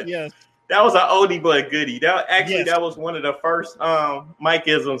 Yes. That was an oldie but goodie. That was one of the first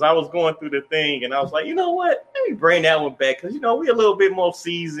Mike-isms. I was going through the thing, and I was like, you know what? Let me bring that one back because we a little bit more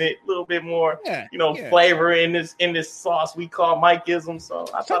seasoned, a little bit more, flavor in this sauce we call Mike-ism. So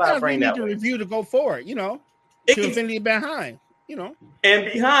I thought I'd bring that one. Sometimes we need to review to go forward, to infinity behind, and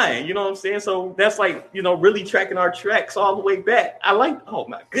behind, you know what I'm saying? So that's like, really tracking our tracks all the way back. Oh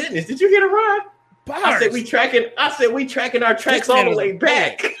my goodness, did you hear the rhyme? Bars. I said we tracking our tracks all the way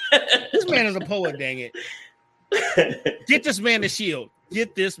back. This man is a poet, dang it. Get this man the shield.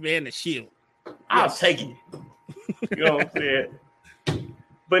 I'll take it. You know what I'm saying?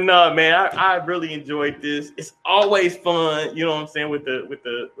 But no, man, I really enjoyed this. It's always fun, you know what I'm saying, with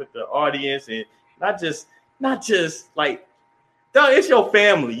the audience, and not just like, dog, it's your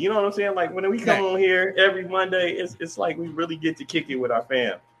family, you know what I'm saying? Like when we come on here every Monday, it's like we really get to kick it with our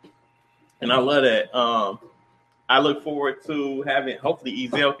fam. And I love that. I look forward to hopefully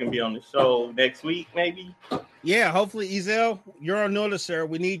Ezel can be on the show next week, maybe. Yeah, hopefully Ezel, you're on notice, sir.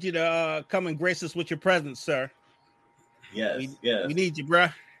 We need you to come and grace us with your presence, sir. Yes. We need you,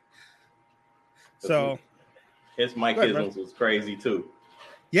 bruh. So his Mike-isms was crazy too.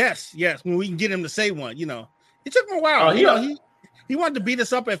 Yes. When we can get him to say one, it took him a while. He wanted to beat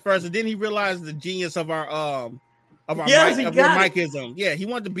us up at first, and then he realized the genius of our Mike-ism. Yeah, he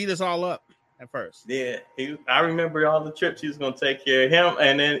wanted to beat us all up at first. Yeah, I remember all the trips he was going to take care of him.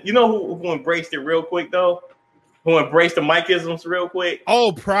 And then, who embraced it real quick, though? Who embraced the Mike-isms real quick?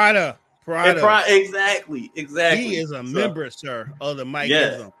 Oh, Prada. Exactly. He is a member, sir, of the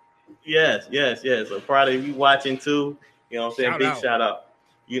Mike-ism. Yes. So Prada, you watching too. You know what I'm saying? Big shout out.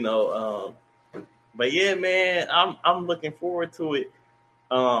 But yeah, man, I'm looking forward to it.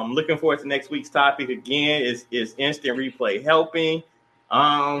 Looking forward to next week's topic again. Is instant replay helping?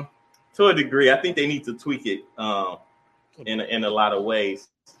 To a degree, I think they need to tweak it in a lot of ways.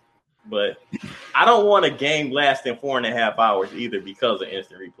 But I don't want a game lasting 4.5 hours either because of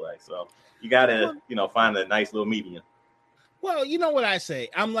instant replay. So you gotta, find a nice little medium. Well, you know what I say?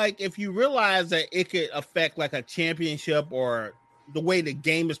 I'm like, if you realize that it could affect like a championship or the way the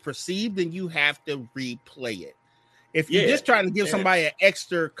game is perceived, then you have to replay it. If you're just trying to give somebody an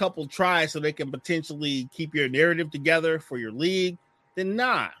extra couple tries so they can potentially keep your narrative together for your league, then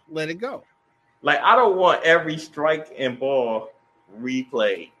let it go. Like, I don't want every strike and ball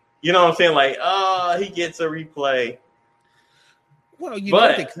replayed. You know what I'm saying? Like, he gets a replay. Well, know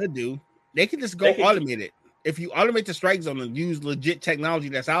what they could do? They could just go automate it. If you automate the strike zone and use legit technology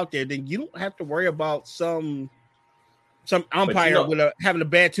that's out there, then you don't have to worry about some umpire having a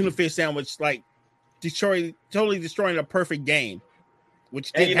bad tuna fish sandwich, like totally destroying a perfect game,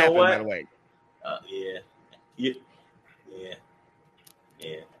 which didn't happen, by the way. Yeah.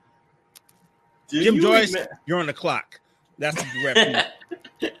 Jim Joyce, you're on the clock. That's the referee.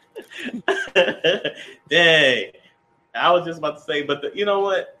 Dang. I was just about to say, but you know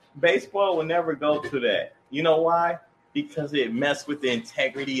what? Baseball will never go to that. You know why? Because it messed with the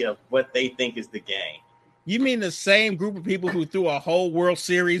integrity of what they think is the game. You mean the same group of people who threw a whole World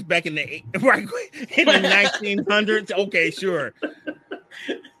Series back in the 1900s? Okay, sure.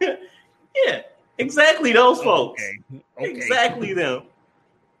 Yeah, exactly those folks. Okay. Exactly them.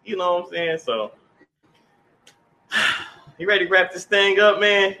 You know what I'm saying? So, you ready to wrap this thing up,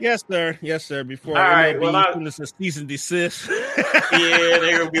 man? Yes, sir. Before this is cease and desist. Yeah,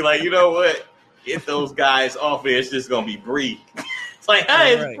 they're gonna be like, you know what? Get those guys off here. It's just gonna be Bree. It's like,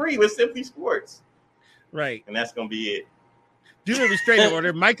 hey, it's Bree with Simply Sports. Right. And that's going to be it. Due to restraining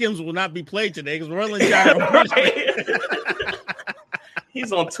order, Mike-isms will not be played today because Roland John.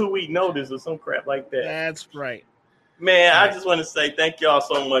 He's on 2-week notice or some crap like that. That's right. Man, I just want to say thank y'all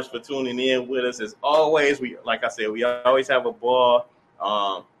so much for tuning in with us. As always, we always have a ball.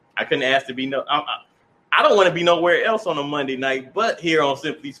 I couldn't ask to be I don't want to be nowhere else on a Monday night but here on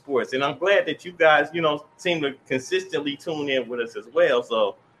Simply Sports. And I'm glad that you guys, seem to consistently tune in with us as well.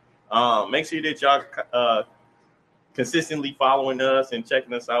 So, make sure that y'all consistently following us and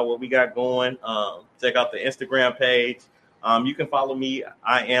checking us out, what we got going. Check out the Instagram page. You can follow me.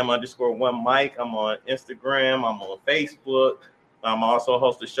 I am _1 Mike. I'm on Instagram. I'm on Facebook. I'm also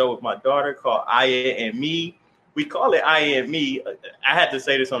host a show with my daughter called Aya and Me. We call it Aya and Me. I had to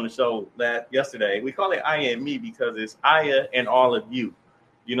say this on the show yesterday. We call it Aya and Me because it's Aya and all of you.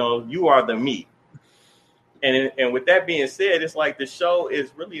 You are the me. And with that being said, it's like the show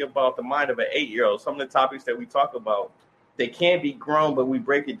is really about the mind of an 8-year-old. Some of the topics that we talk about, they can be grown, but we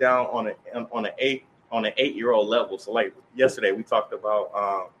break it down on an on an 8-year-old level. So like yesterday, we talked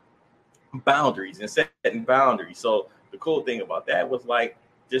about boundaries and setting boundaries. So the cool thing about that was like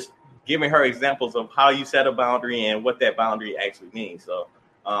just giving her examples of how you set a boundary and what that boundary actually means. So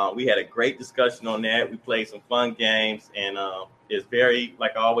we had a great discussion on that. We played some fun games, and it's very,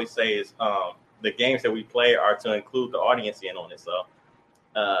 like I always say, is the games that we play are to include the audience in on it. So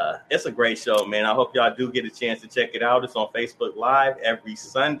it's a great show, man. I hope y'all do get a chance to check it out. It's on Facebook Live every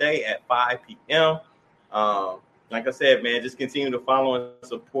Sunday at 5 p.m. Like I said, man, just continue to follow and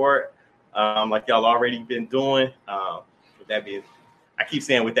support. Like y'all already been doing. With that being, I keep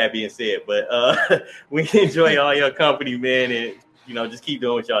saying with that being said, but we enjoy all your company, man, and just keep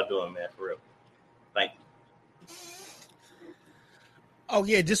doing what y'all doing, man, for real. Thank you. Oh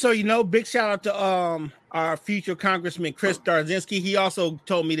yeah, just so you know, big shout out to our future Congressman Chris Darzinski. He also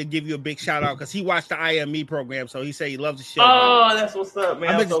told me to give you a big shout out because he watched the IME program, so he said he loves the show. Oh, that's what's up,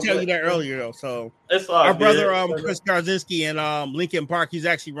 man. I meant to tell you that earlier though. So it's all our good. brother Chris Darzinski in Lincoln Park, he's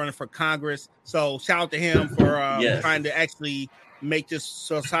actually running for Congress. So shout out to him for trying to actually make this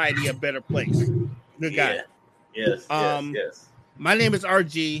society a better place. Good guy. Yes. My name is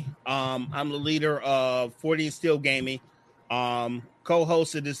RG. I'm the leader of 40 and Still Gaming.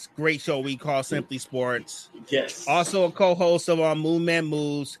 Co-host of this great show we call Simply Sports. Yes. Also a co-host of Moon Man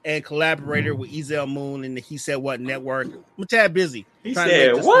Moves and collaborator with Ezel Moon and the He Said What Network. I'm a tad busy. He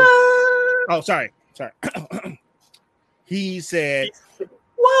said what? Oh, sorry. He said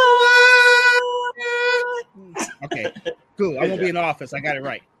what? Okay, cool. I won't be in the office. I got it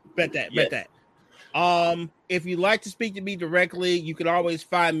right. Bet that. If you'd like to speak to me directly, you can always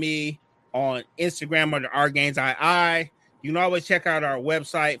find me on Instagram under rgainsii. You can always check out our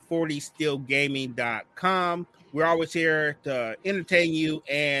website, 40stillgaming.com. We're always here to entertain you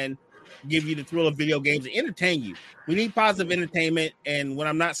and give you the thrill of video games and entertain you. We need positive entertainment, and when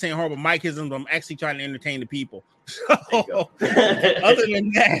I'm not saying horrible Mikeisms, I'm actually trying to entertain the people. So, other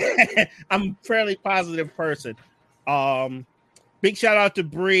than that, I'm a fairly positive person. Big shout out to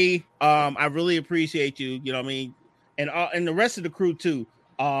Bree. I really appreciate you. You know what I mean? And the rest of the crew too.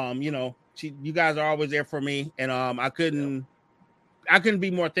 You guys are always there for me, and I couldn't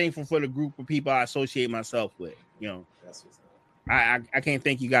be more thankful for the group of people I associate myself with. That's what's up. I can't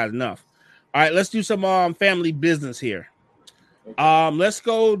thank you guys enough. All right, let's do some family business here. Okay. Let's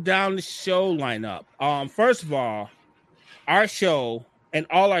go down the show lineup. First of all, our show and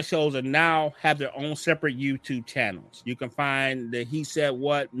all our shows are now have their own separate YouTube channels. You can find the He Said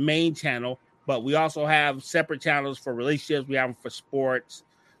What main channel, but we also have separate channels for relationships. We have them for sports.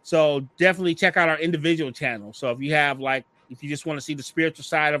 So definitely check out our individual channels. So if you just want to see the spiritual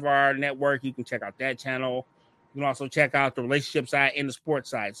side of our network, you can check out that channel. You can also check out the relationship side and the sports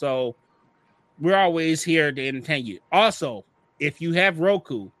side. So we're always here to entertain you. Also, if you have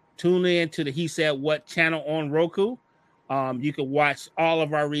Roku, tune in to the He Said What channel on Roku. You can watch all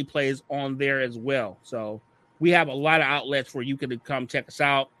of our replays on there as well. So we have a lot of outlets where you can come check us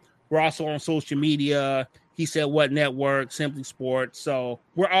out. We're also on social media, He Said What Network, Simply Sports. So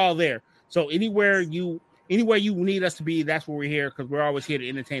we're all there. So anywhere you need us to be, that's where we're here, because we're always here to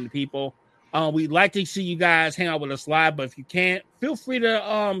entertain the people. We'd like to see you guys hang out with us live, but if you can't, feel free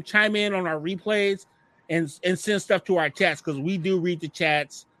to chime in on our replays and send stuff to our chats, because we do read the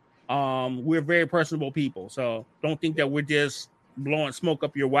chats. We're very personable people, so don't think that we're just blowing smoke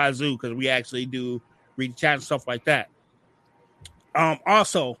up your wazoo, because we actually do read the chat and stuff like that.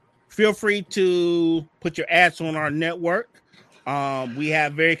 Also, feel free to put your ads on our network. We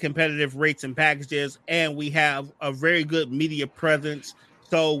have very competitive rates and packages, and we have a very good media presence,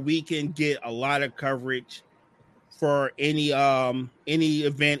 so we can get a lot of coverage for any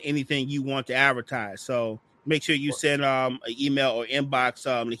event, anything you want to advertise. So make sure you send an email or inbox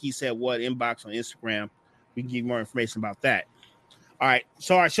the He Said What inbox on Instagram. We can give you more information about that. All right,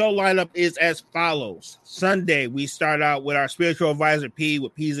 so our show lineup is as follows. Sunday, we start out with our spiritual advisor, P,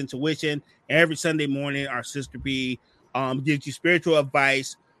 with P's Intuition. And every Sunday morning, our sister P gives you spiritual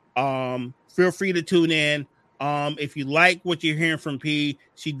advice. Feel free to tune in. If you like what you're hearing from P,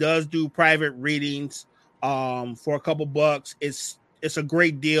 she does do private readings for a couple bucks. It's a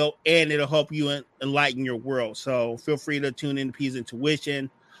great deal, and it'll help you enlighten your world. So feel free to tune in to P's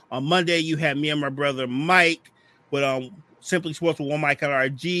Intuition. On Monday, you have me and my brother Mike with Simply Sports with one Mike at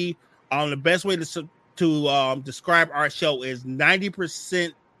RG. The best way to describe our show is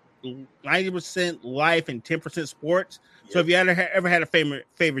 90% life and 10% sports. Yep. So if you ever had a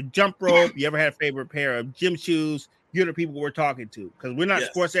favorite jump rope, you ever had a favorite pair of gym shoes, you're the people we're talking to, because we're not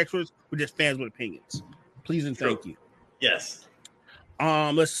sports experts. We're just fans with opinions. Please and thank you. Yes.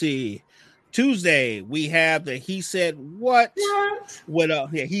 Let's see. Tuesday, we have the He Said What?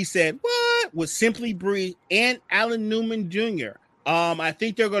 He Said What? With Simply Bree and Alan Newman Jr. I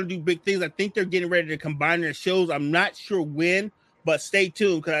think they're going to do big things. I think they're getting ready to combine their shows. I'm not sure when, but stay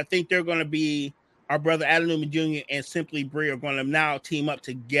tuned because I think they're going to be our brother Alan Newman Jr. and Simply Bree are going to now team up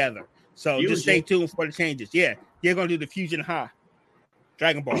together. So Fusion. Just stay tuned for the changes. Yeah, they're going to do the Fusion High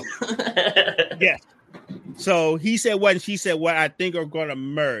Dragon Ball. Yes. So He Said What and She Said What I think are going to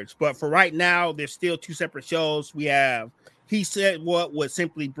merge. But for right now, there's still two separate shows. We have He Said What with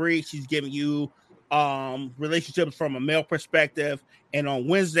Simply Bree. She's giving you relationships from a male perspective. And on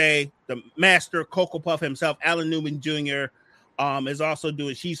Wednesday, the master Cocoa Puff himself, Alan Newman Jr., is also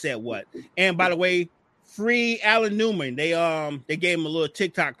doing She Said What. And by the way, free Alan Newman. They gave him a little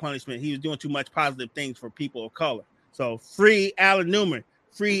TikTok punishment. He was doing too much positive things for people of color. So free Alan Newman.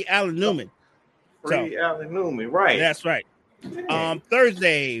 Free Alan Newman. Alan Newman, right? That's right.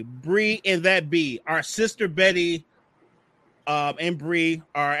 Thursday, Bree and That B, our sister Betty, and Bree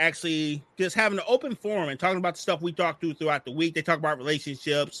are actually just having an open forum and talking about the stuff we talked throughout the week. They talk about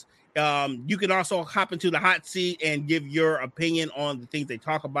relationships. You can also hop into the hot seat and give your opinion on the things they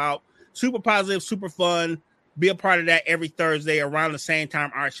talk about. Super positive, super fun. Be a part of that every Thursday around the same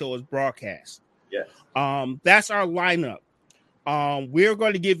time our show is broadcast. Yes. That's our lineup. We're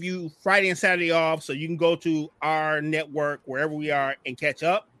going to give you Friday and Saturday off so you can go to our network wherever we are and catch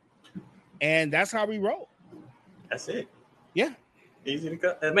up. And that's how we roll. That's it. Yeah. Easy to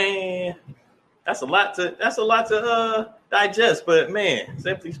go. Man, that's a lot to digest, but man,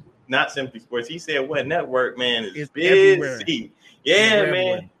 not Simply Sports. He Said What Network, man, is busy. Everywhere. Yeah,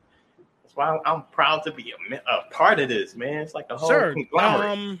 man. That's why I'm proud to be a part of this, man. It's like a whole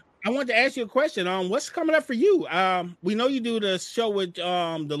conglomerate. I wanted to ask you a question. What's coming up for you? We know you do the show with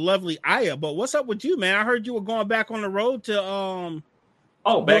the lovely Aya, but what's up with you, man? I heard you were going back on the road to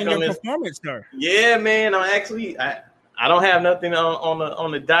back on your performance, sir. Yeah, man. I don't have nothing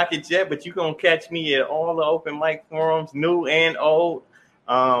on the docket yet, but you're gonna catch me at all the open mic forums, new and old.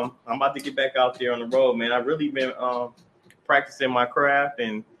 I'm about to get back out there on the road, man. I've really been practicing my craft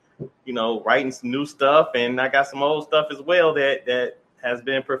and writing some new stuff, and I got some old stuff as well that has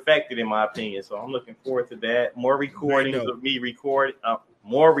been perfected in my opinion. So I'm looking forward to that. More recordings of me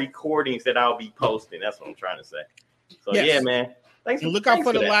more recordings that I'll be posting. That's what I'm trying to say. So yes. Yeah, man. Thanks. Look out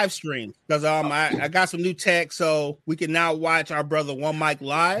for the live stream because I got some new tech, so we can now watch our brother One Mic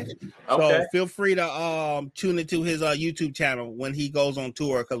live. Okay. So feel free to tune into his YouTube channel when he goes on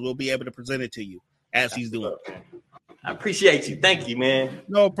tour because we'll be able to present it to you as he's doing. I appreciate you. Thank you, man.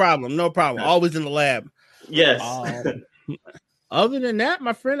 No problem. Always in the lab. Yes. Other than that,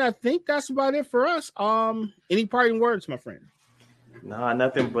 my friend, I think that's about it for us. Any parting words, my friend? No,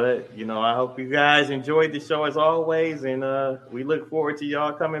 nothing but, I hope you guys enjoyed the show as always. And we look forward to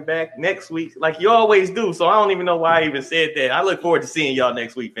y'all coming back next week like you always do. So I don't even know why I even said that. I look forward to seeing y'all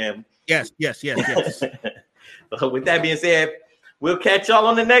next week, family. Yes. So with that being said, we'll catch y'all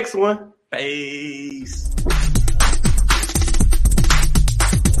on the next one. Peace.